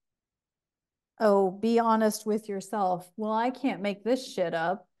 oh, be honest with yourself. Well, I can't make this shit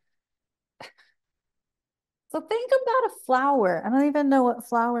up. So think about a flower. I don't even know what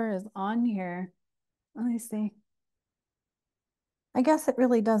flower is on here. Let me see. I guess it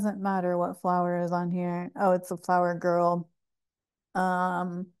really doesn't matter what flower is on here. Oh, it's a flower girl.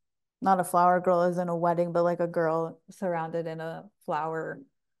 Um, Not a flower girl as in a wedding, but like a girl surrounded in a flower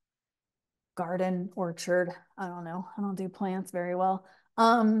garden, orchard. I don't know. I don't do plants very well.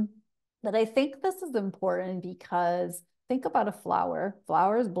 Um, but I think this is important because think about a flower.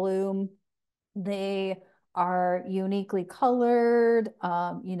 Flowers bloom, they are uniquely colored.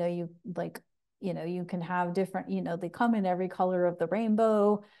 You like, you can have different, they come in every color of the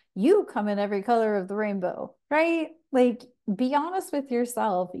rainbow. You come in every color of the rainbow, right? Like, be honest with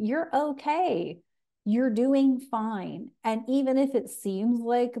yourself. You're okay. You're doing fine. And even if it seems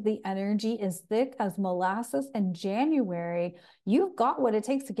like the energy is thick as molasses in January, you've got what it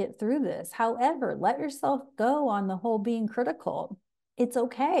takes to get through this. However, let yourself go on the whole being critical. It's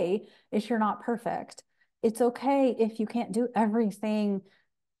okay if you're not perfect. It's okay if you can't do everything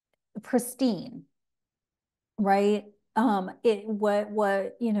pristine, right? There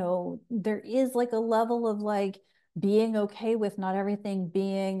is like a level of like being okay with not everything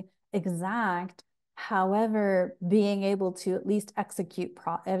being exact. However, being able to at least execute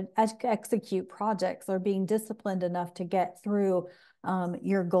projects or being disciplined enough to get through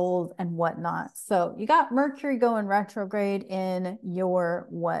your goals and whatnot. So you got Mercury going retrograde in your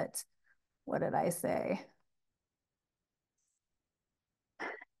what did I say?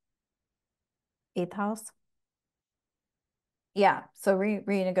 Eighth house. Yeah, so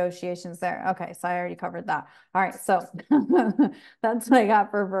renegotiations there. Okay, so I already covered that. All right, so that's what I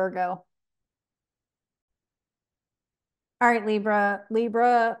got for Virgo. All right, Libra.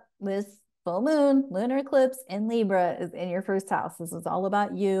 Libra, this full moon, lunar eclipse in Libra is in your first house. This is all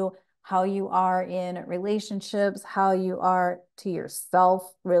about you, how you are in relationships, how you are to yourself.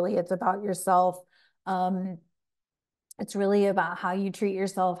 Really, it's about yourself. Um, It's really about how you treat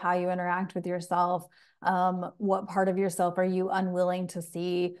yourself, how you interact with yourself. What part of yourself are you unwilling to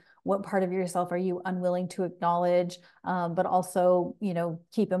see? What part of yourself are you unwilling to acknowledge? But also,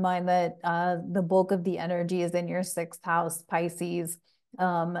 keep in mind that the bulk of the energy is in your sixth house, Pisces.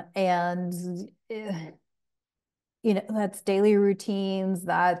 And that's daily routines,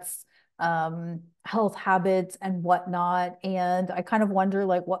 that's health habits and whatnot. And I kind of wonder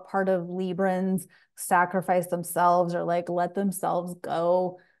like what part of Librans sacrifice themselves or like let themselves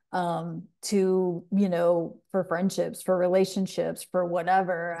go to, for friendships, for relationships, for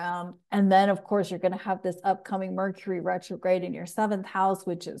whatever. And then of course you're going to have this upcoming Mercury retrograde in your seventh house,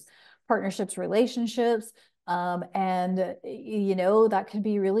 which is partnerships, relationships. And that could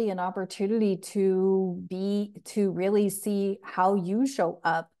be really an opportunity to really see how you show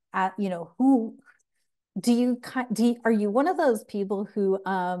up at, who are you one of those people who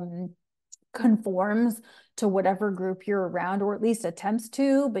conforms to whatever group you're around, or at least attempts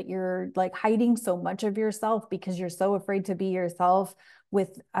to, but you're like hiding so much of yourself because you're so afraid to be yourself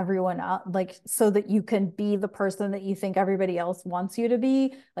with everyone else, like so that you can be the person that you think everybody else wants you to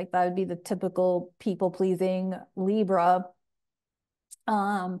be. Like that would be the typical people pleasing Libra,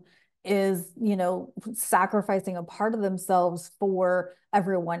 um, is, you know, sacrificing a part of themselves for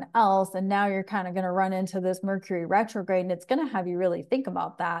everyone else. And now you're kind of going to run into this Mercury retrograde, and it's going to have you really think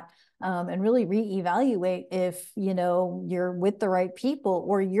about that, and really reevaluate if, you know, you're with the right people,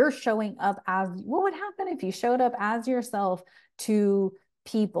 or you're showing up as, what would happen if you showed up as yourself to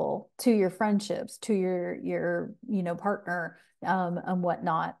people, to your friendships, to your, you know, partner, and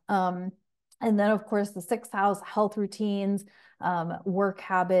whatnot. And then of course the sixth house, health routines, work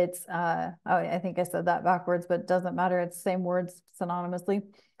habits. Oh, I think I said that backwards, but it doesn't matter. It's the same words synonymously.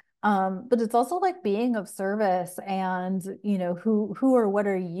 But it's also like being of service, and, you know, who or what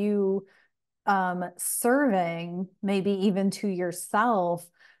are you serving, maybe even to yourself.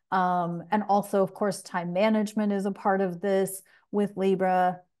 And also, of course, time management is a part of this with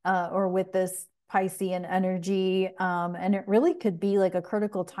Libra, or with this Piscean energy. And it really could be like a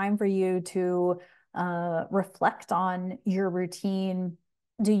critical time for you to reflect on your routine.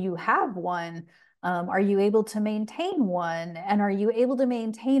 Do you have one? Are you able to maintain one? And are you able to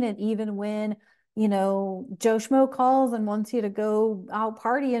maintain it even when, you know, Joe Schmo calls and wants you to go out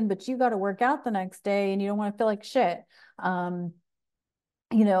partying, but you got to work out the next day and you don't want to feel like shit?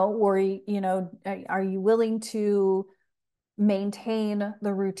 You know, or, you know, are you willing to maintain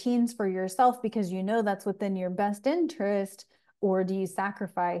the routines for yourself because you know that's within your best interest? Or do you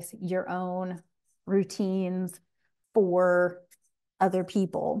sacrifice your own routines for other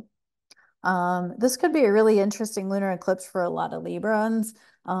people? This could be a really interesting lunar eclipse for a lot of Librans,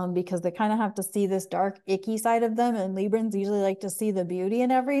 because they kind of have to see this dark, icky side of them, and Librans usually like to see the beauty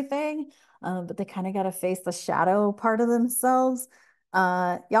in everything, but they kind of got to face the shadow part of themselves.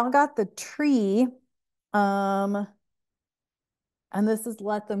 Y'all got the tree, um, and this is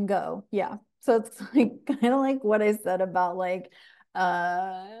let them go. Yeah. So it's like kind of like what I said about like,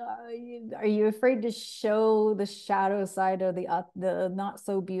 are you afraid to show the shadow side or the not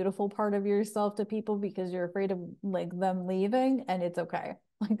so beautiful part of yourself to people because you're afraid of like them leaving? And it's okay.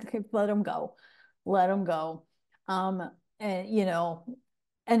 Like let them go. Let them go. And you know,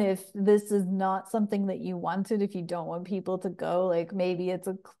 and if this is not something that you wanted, if you don't want people to go, like maybe it's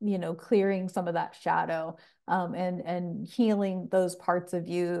a, you know, clearing some of that shadow, and healing those parts of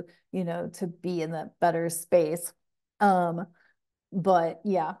you, you know, to be in that better space. But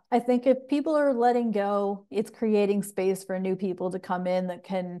yeah, I think if people are letting go, it's creating space for new people to come in that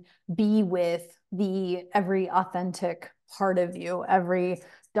can be with the every authentic part of you, every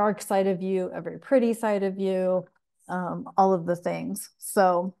dark side of you, every pretty side of you, all of the things.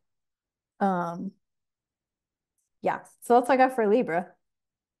 So, um, yeah, so that's what I got for Libra.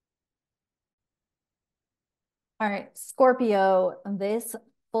 All right, Scorpio, this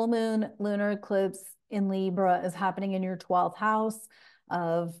full moon lunar eclipse in Libra is happening in your 12th house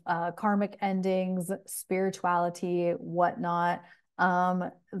of karmic endings, spirituality, whatnot.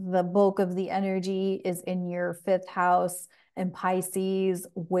 The bulk of the energy is in your 5th house and Pisces,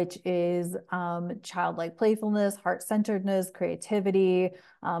 which is childlike playfulness, heart-centeredness, creativity,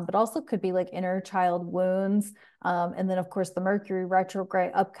 but also could be like inner child wounds. And then, of course, the Mercury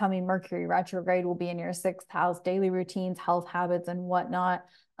retrograde, upcoming Mercury retrograde will be in your 6th house, daily routines, health habits, and whatnot.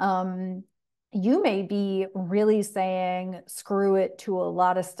 You may be really saying screw it to a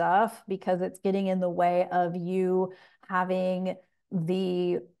lot of stuff because it's getting in the way of you having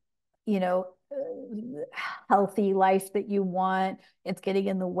the, you know, healthy life that you want. It's getting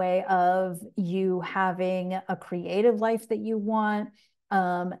in the way of you having a creative life that you want,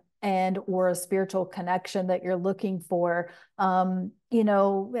 and or a spiritual connection that you're looking for. You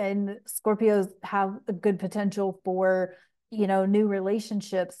know, and Scorpios have a good potential for, you know, new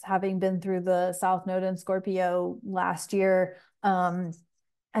relationships, having been through the South Node in Scorpio last year, and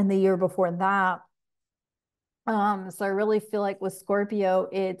the year before that. So I really feel like with Scorpio,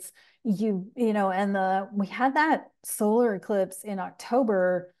 it's you know, and we had that solar eclipse in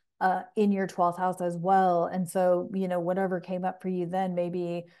October, in your 12th house as well. And so, you know, whatever came up for you then may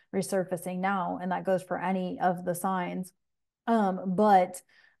be resurfacing now, and that goes for any of the signs. But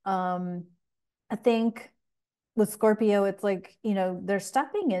I think with Scorpio, it's like, you know, they're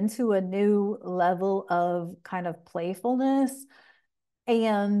stepping into a new level of kind of playfulness,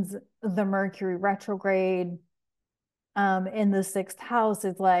 and the Mercury retrograde, in the 6th house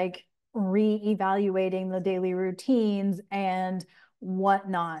is like re-evaluating the daily routines and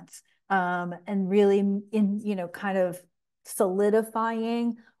whatnot, and really in, you know, kind of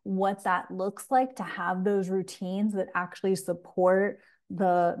solidifying what that looks like to have those routines that actually support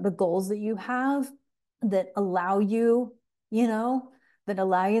the goals that you have, that allow you, you know, that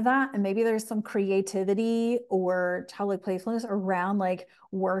allow you that. And maybe there's some creativity or childlike playfulness around like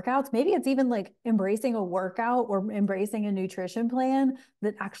workouts. Maybe it's even like embracing a workout or embracing a nutrition plan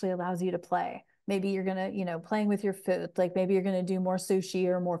that actually allows you to play. Maybe you're gonna, playing with your food. Like maybe you're gonna do more sushi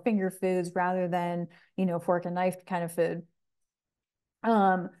or more finger foods rather than, fork and knife kind of food.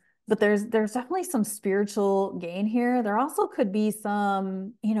 Um, but there's definitely some spiritual gain here. There also could be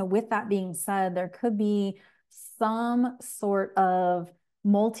some, with that being said, there could be some sort of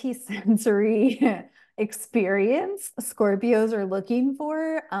multi-sensory experience Scorpios are looking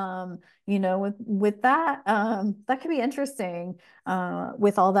for. With that, that could be interesting,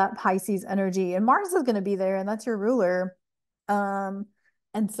 with all that Pisces energy. And Mars is going to be there, and that's your ruler. Um,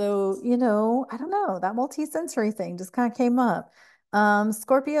 and so, I don't know, that multi-sensory thing just kind of came up.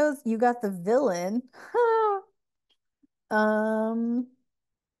 Scorpios, you got the villain. um,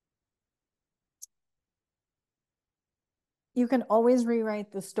 you can always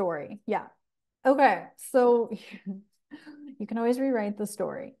rewrite the story. Yeah. Okay. So you can always rewrite the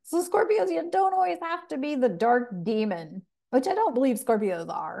story. So Scorpios, you don't always have to be the dark demon, which I don't believe Scorpios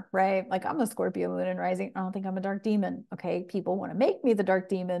are, right? Like I'm a Scorpio moon and rising. I don't think I'm a dark demon. Okay. People want to make me the dark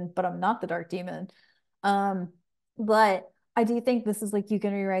demon, but I'm not the dark demon. Um, but I do think this is like you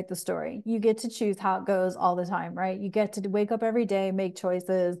can rewrite the story. You get to choose how it goes all the time, right? You get to wake up every day, make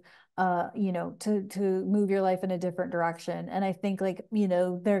choices, to move your life in a different direction. And I think like,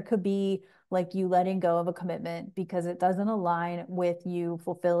 there could be like you letting go of a commitment because it doesn't align with you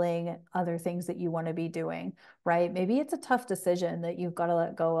fulfilling other things that you want to be doing, right? Maybe it's a tough decision that you've got to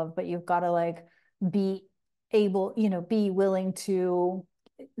let go of, but you've got to like be able, be willing to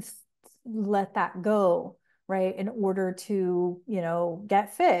let that go, right? In order to,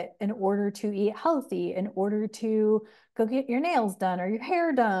 get fit, in order to eat healthy, in order to go get your nails done or your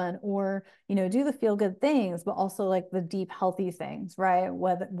hair done, or, do the feel good things, but also like the deep, healthy things, right?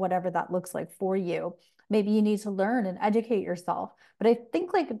 Whatever that looks like for you. Maybe you need to learn and educate yourself. But I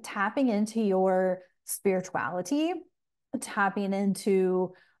think like tapping into your spirituality, tapping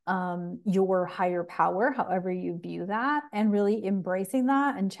into your higher power, however you view that, and really embracing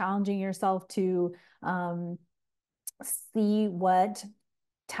that and challenging yourself to um, see what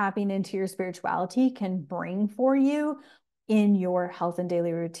tapping into your spirituality can bring for you in your health and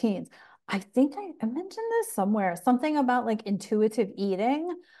daily routines. I think I mentioned this somewhere, something about like intuitive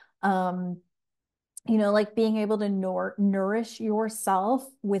eating. Um, like being able to nourish yourself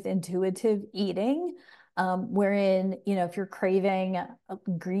with intuitive eating, wherein, if you're craving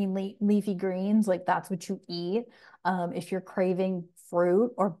leafy greens, like that's what you eat. If you're craving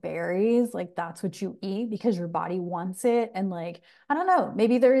fruit or berries, like that's what you eat because your body wants it. And like, I don't know,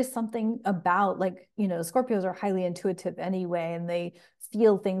 maybe there is something about like, Scorpios are highly intuitive anyway, and they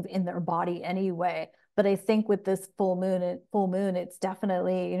feel things in their body anyway. But I think with this full moon, it's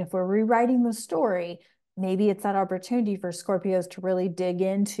definitely, if we're rewriting the story, maybe it's that opportunity for Scorpios to really dig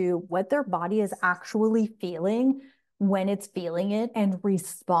into what their body is actually feeling when it's feeling it and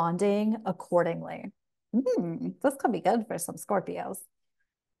responding accordingly. This could be good for some Scorpios.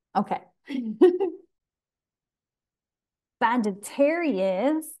 Okay.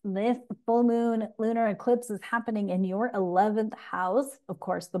 Sagittarius, this full moon lunar eclipse is happening in your 11th house. Of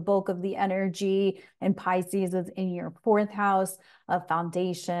course, the bulk of the energy in Pisces is in your 4th house of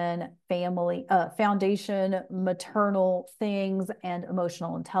foundation, family, foundation, maternal things, and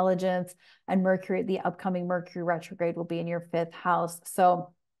emotional intelligence. And Mercury, the upcoming Mercury retrograde will be in your 5th house.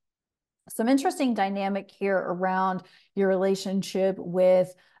 So some interesting dynamic here around your relationship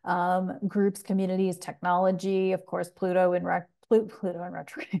with groups, communities, technology. Of course, Pluto in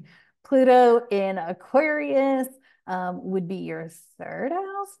retrograde. Pluto in Aquarius would be your third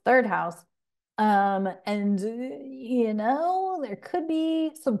house. And there could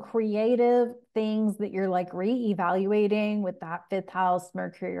be some creative things that you're like re-evaluating with that 5th house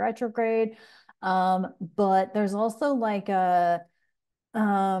Mercury retrograde. But there's also like a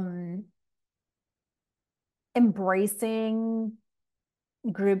um embracing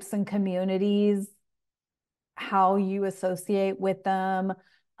groups and communities, how you associate with them.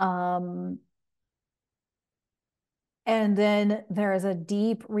 Um, and then there is a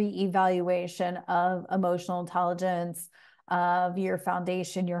deep reevaluation of emotional intelligence, of your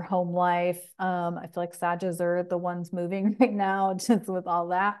foundation, your home life. I feel like Sages are the ones moving right now, just with all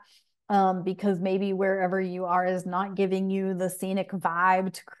that. Because maybe wherever you are is not giving you the scenic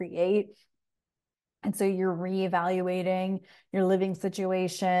vibe to create. And so you're reevaluating your living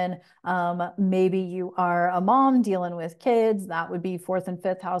situation. Maybe you are a mom dealing with kids. That would be 4th and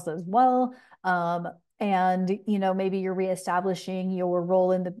 5th house as well. And maybe you're reestablishing your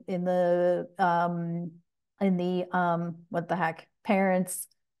role in the what the heck? parents,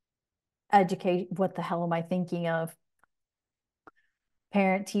 educate, what the hell am I thinking of?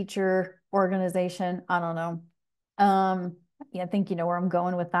 Parent, teacher, organization, I don't know. Yeah, I think you know where I'm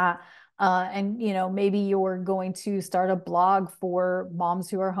going with that. And you know, maybe you're going to start a blog for moms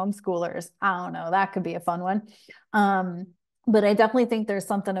who are homeschoolers. I don't know, that could be a fun one. Um, but I definitely think there's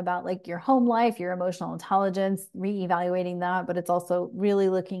something about like your home life, your emotional intelligence, reevaluating that, but it's also really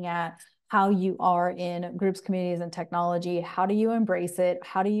looking at how you are in groups, communities, and technology. How do you embrace it?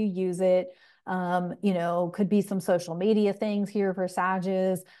 How do you use it? You know, could be some social media things here for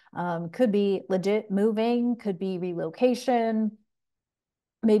Sages, could be legit moving, could be relocation.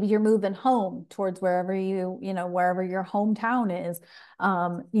 Maybe you're moving home towards wherever you know, wherever your hometown is,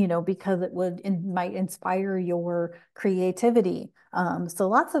 you know, because it might inspire your creativity. So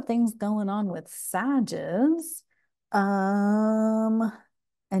lots of things going on with Sages. Um,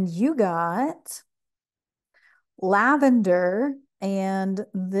 and you got lavender, and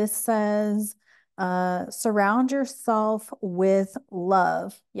this says, surround yourself with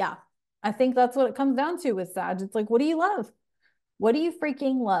love. Yeah, I think that's what it comes down to with Sag. It's like, what do you love? What do you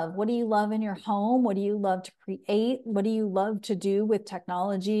freaking love? What do you love in your home? What do you love to create? What do you love to do with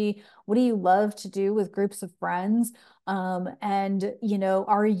technology? What do you love to do with groups of friends? And, you know,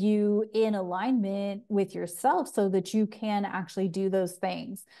 are you in alignment with yourself so that you can actually do those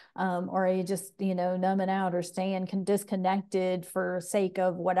things? Or are you just, you know, numbing out or staying disconnected for sake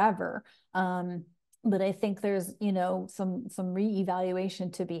of whatever? But I think there's, you know, some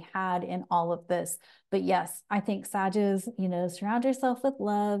reevaluation to be had in all of this. But yes, I think Sages, you know, surround yourself with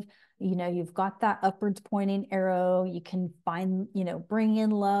love. You know, you've got that upwards pointing arrow. You can find, you know, bring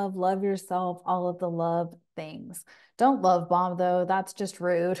in love, love yourself, all of the love things. Don't love bomb though. That's just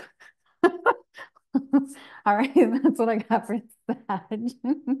rude. All right, that's what I got for Sag.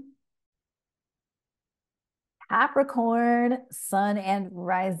 Capricorn, sun and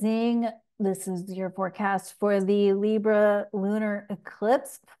rising. This is your forecast for the Libra lunar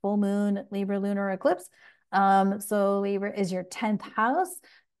eclipse, full moon Libra lunar eclipse. So Libra is your 10th house,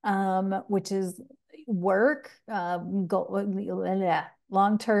 which is work, long-term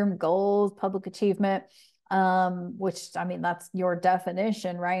goals, public achievement, which I mean, that's your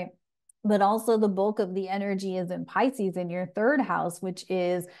definition, right? But also the bulk of the energy is in Pisces in your third house, which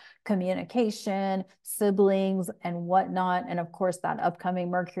is communication, siblings, and whatnot. And of course, that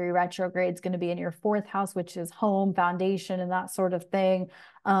upcoming Mercury retrograde is going to be in your fourth house, which is home, foundation, and that sort of thing.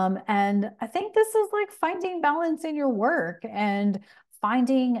 And I think this is like finding balance in your work and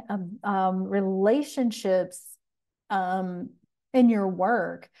finding relationships in your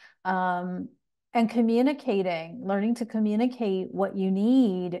work. And communicating, learning to communicate what you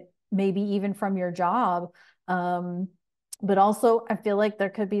need, maybe even from your job. But also, I feel like there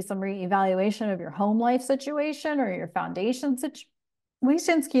could be some reevaluation of your home life situation or your foundation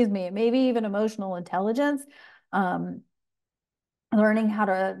situation, excuse me, maybe even emotional intelligence. Um, Learning how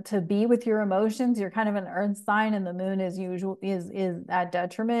to be with your emotions. You're kind of an earth sign, and the moon is at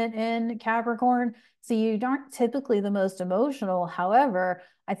detriment in Capricorn. So you aren't typically the most emotional. However,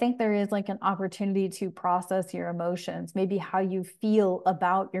 I think there is like an opportunity to process your emotions, maybe how you feel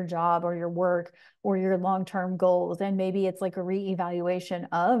about your job or your work or your long-term goals. And maybe it's like a reevaluation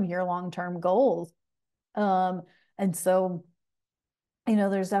of your long-term goals. And so, you know,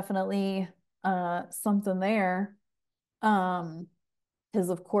 there's definitely something there. Because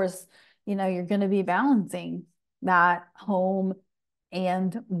of course, you know, you're going to be balancing that home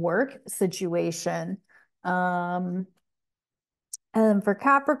and work situation. Um, and for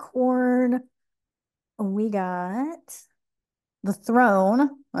Capricorn, we got the throne.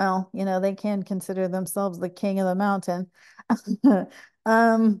 Well, you know, they can consider themselves the king of the mountain.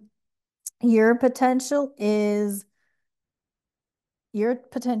 um, your potential is your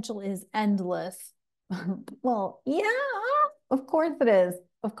potential is endless. Well, yeah, of course it is.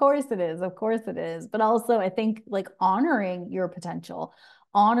 Of course it is. Of course it is. But also, I think like honoring your potential,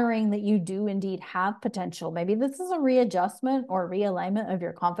 honoring that you do indeed have potential. Maybe this is a readjustment or realignment of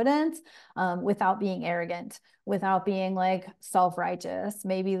your confidence, without being arrogant, without being like self-righteous.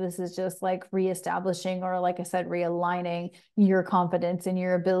 Maybe this is just like reestablishing, or like I said, realigning your confidence and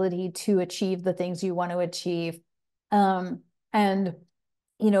your ability to achieve the things you want to achieve. And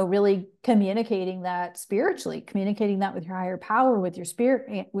you know, really communicating that spiritually, communicating that with your higher power, with your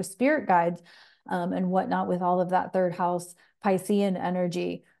spirit, with spirit guides, and whatnot, with all of that third house Piscean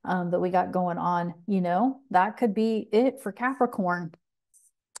energy that we got going on. You know, that could be it for Capricorn.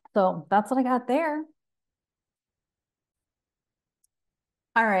 So that's what I got there.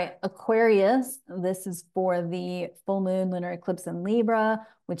 All right, Aquarius. This is for the full moon lunar eclipse in Libra,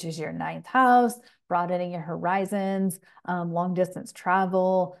 which is your ninth house, broadening your horizons, long distance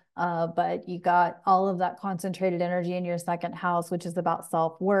travel. But you got all of that concentrated energy in your second house, which is about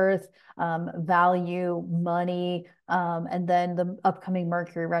self-worth, value, money. And then the upcoming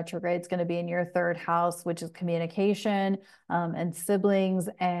Mercury retrograde is going to be in your third house, which is communication, and siblings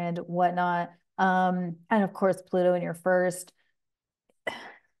and whatnot. And of course, Pluto in your first.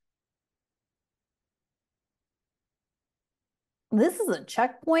 This is a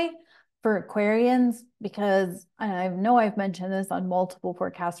checkpoint for Aquarians because I know I've mentioned this on multiple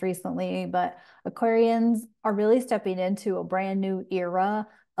forecasts recently, but Aquarians are really stepping into a brand new era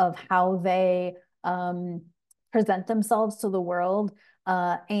of how they um, present themselves to the world.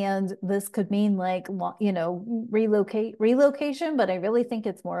 And this could mean like, relocation, but I really think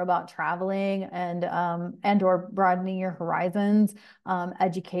it's more about traveling and or broadening your horizons,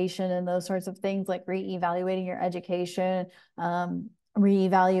 education and those sorts of things, like reevaluating your education,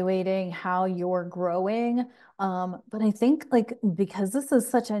 reevaluating how you're growing. But I think like because this is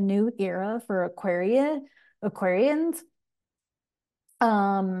such a new era for Aquarians,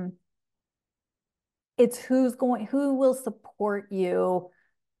 um, it's who will support you,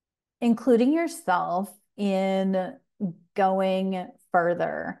 including yourself, in going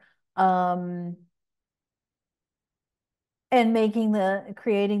further. Um, and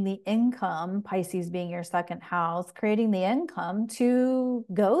creating the income, Pisces being your second house, creating the income to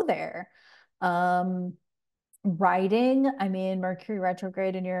go there. Um, Writing, I mean, Mercury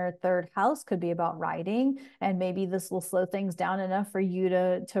retrograde in your third house could be about writing, and maybe this will slow things down enough for you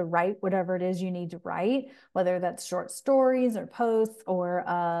to write whatever it is you need to write, whether that's short stories or posts or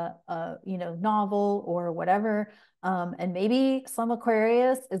novel or whatever. And maybe some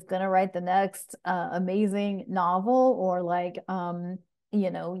Aquarius is going to write the next amazing novel, or like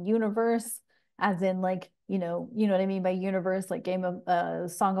universe, as in like what I mean by universe, like Game of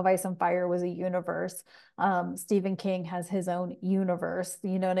Song of Ice and Fire was a universe. Stephen King has his own universe.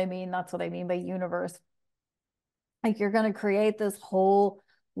 You know what I mean? That's what I mean by universe. Like you're going to create this whole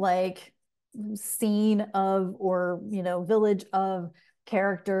like scene of, or village of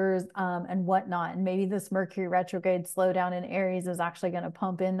characters, and whatnot. And maybe this Mercury retrograde slowdown in Aries is actually going to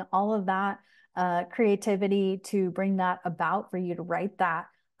pump in all of that creativity to bring that about for you to write that.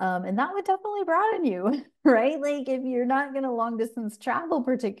 And that would definitely broaden you, right? Like if you're not going to long distance travel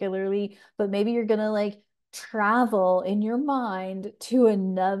particularly, but maybe you're going to like travel in your mind to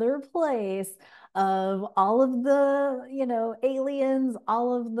another place of all of the, aliens,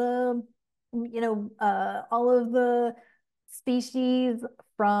 all of the species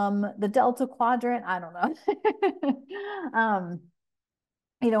from the Delta Quadrant. I don't know.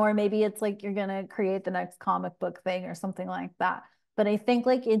 Or maybe it's like you're gonna create the next comic book thing or something like that. But I think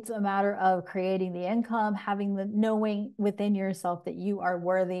like it's a matter of creating the income, having the knowing within yourself that you are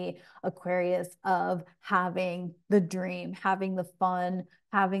worthy, Aquarius, of having the dream, having the fun,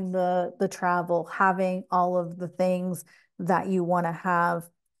 having the travel, having all of the things that you want to have.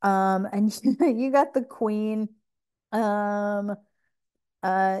 And you got the queen. Um,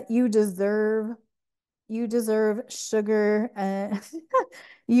 you deserve sugar.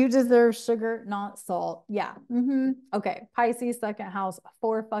 You deserve sugar, not salt. Yeah. Okay. Pisces, second house,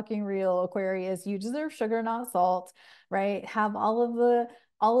 for fucking real, Aquarius. You deserve sugar, not salt, right? Have all of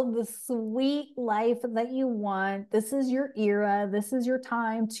the sweet life that you want. This is your era. This is your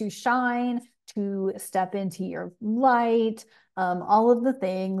time to shine, to step into your light, all of the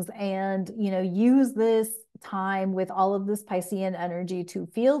things, and use this time with all of this Piscean energy to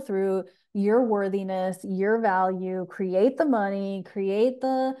feel through your worthiness, your value, create the money, create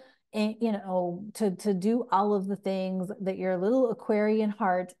the, to do all of the things that your little Aquarian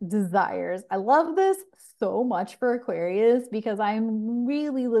heart desires. I love this so much for Aquarius because I'm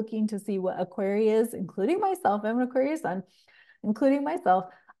really looking to see what Aquarius, including myself, I'm an Aquarius sun, including myself,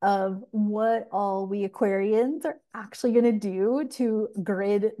 of what all we Aquarians are actually going to do to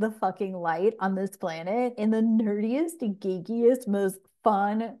grid the fucking light on this planet in the nerdiest, geekiest, most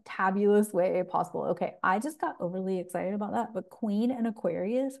fun, tabulous way possible. Okay, I just got overly excited about that, but Queen and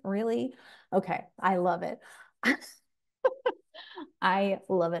Aquarius, really? Okay, I love it. I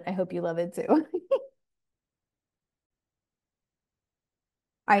love it. I hope you love it too. All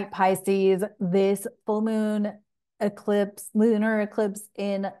right, Pisces, this full moon eclipse, lunar eclipse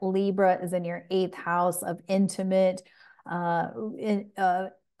in Libra is in your eighth house of intimate, uh,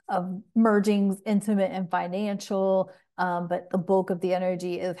 of mergings, intimate and financial, but the bulk of the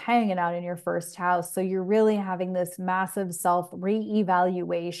energy is hanging out in your first house. So you're really having this massive self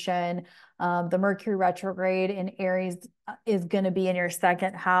reevaluation. The Mercury retrograde in Aries is going to be in your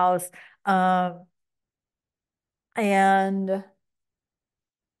second house. And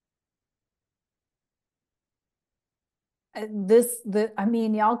I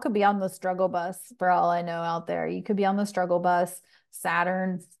mean, y'all could be on the struggle bus for all I know out there. You could be on the struggle bus,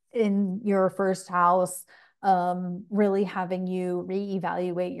 Saturn in your first house, really having you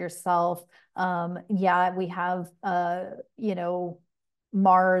reevaluate yourself. Yeah, we have, you know,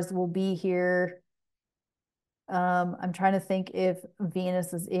 Mars will be here. I'm trying to think if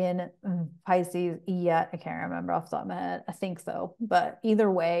Venus is in Pisces yet. I can't remember off the top of my head. I think so, but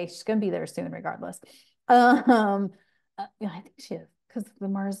either way, she's gonna be there soon, regardless. Um, yeah, I think she is because the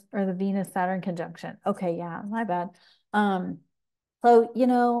Mars or the Venus Saturn conjunction. Okay, yeah, my bad. So you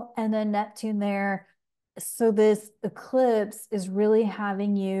know, and then Neptune there. So this eclipse is really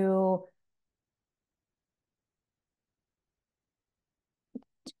having you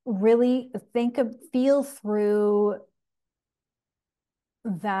really feel through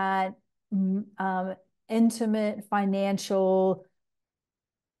that intimate financial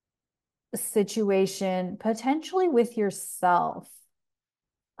situation, potentially with yourself.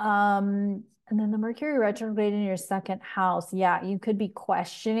 And then the Mercury retrograde in your second house. Yeah, you could be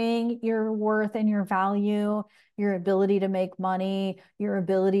questioning your worth and your value, your ability to make money, your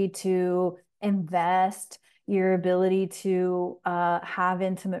ability to invest, your ability to have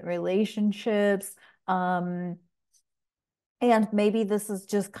intimate relationships. And maybe this is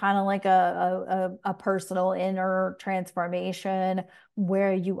just kind of like a personal inner transformation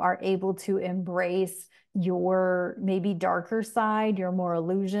where you are able to embrace your maybe darker side, your more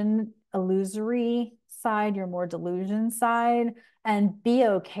illusory side, your more delusion side, and be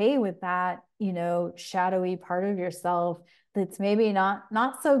okay with that, you know, shadowy part of yourself that's maybe not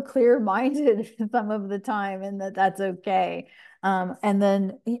so clear-minded some of the time, and that's okay. And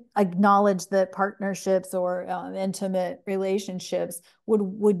then acknowledge that partnerships or intimate relationships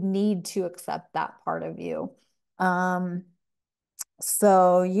would need to accept that part of you.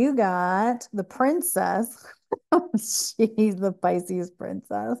 So you got the princess. She's the Pisces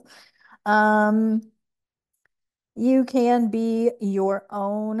princess. Um, you can be your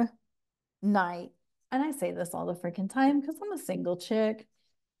own knight. And I say this all the freaking time because I'm a single chick.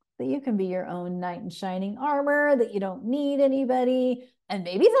 That you can be your own knight in shining armor, that you don't need anybody. And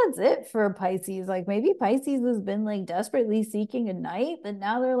maybe that's it for Pisces. Like maybe Pisces has been like desperately seeking a knight, but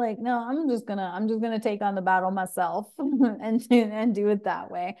now they're like, no, I'm just gonna take on the battle myself and do it that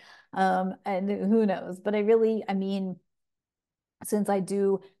way. And who knows? But I mean, since I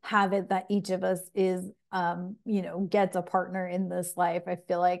do have it that each of us is you know, gets a partner in this life, I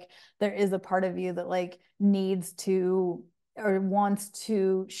feel like there is a part of you that like needs to or wants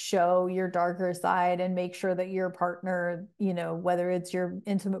to show your darker side and make sure that your partner, you know, whether it's your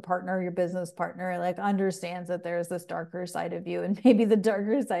intimate partner or your business partner, like understands that there's this darker side of you. And maybe the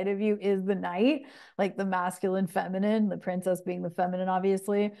darker side of you is the knight, like the masculine, feminine, the princess being the feminine,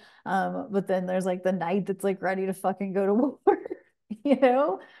 obviously. But then there's like the knight that's like ready to fucking go to war. You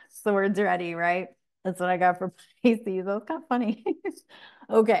know, swords ready, right? That's what I got for Pisces. That was kind of funny.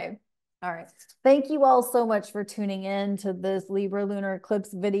 Okay. All right. Thank you all so much for tuning in to this Libra lunar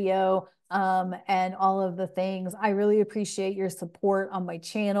eclipse video and all of the things. I really appreciate your support on my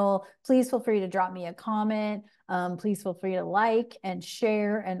channel. Please feel free to drop me a comment. Please feel free to like and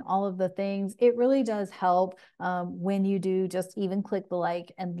share and all of the things. It really does help when you do just even click the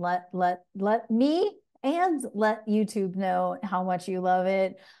like and let me and let YouTube know how much you love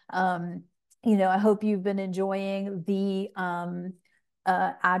it. You know, I hope you've been enjoying the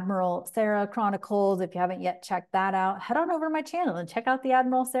Admiral Sarah Chronicles. If you haven't yet checked that out, head on over to my channel and check out the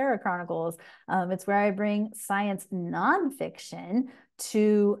Admiral Sarah Chronicles. It's where I bring science nonfiction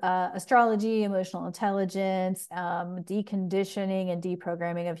to astrology, emotional intelligence, deconditioning and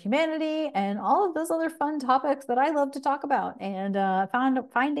deprogramming of humanity, and all of those other fun topics that I love to talk about, and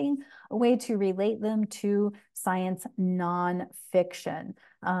finding a way to relate them to science nonfiction.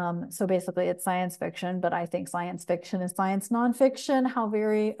 So basically it's science fiction, but I think science fiction is science nonfiction. How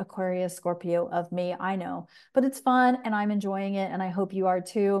very Aquarius Scorpio of me, I know, but it's fun and I'm enjoying it, and I hope you are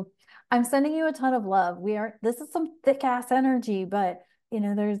too. I'm sending you a ton of love. This is some thick ass energy, but you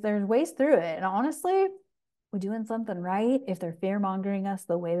know, there's ways through it. And honestly, we're doing something right if they're fear mongering us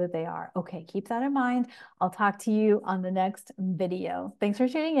the way that they are. Okay, keep that in mind. I'll talk to you on the next video. Thanks for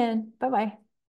tuning in. Bye-bye.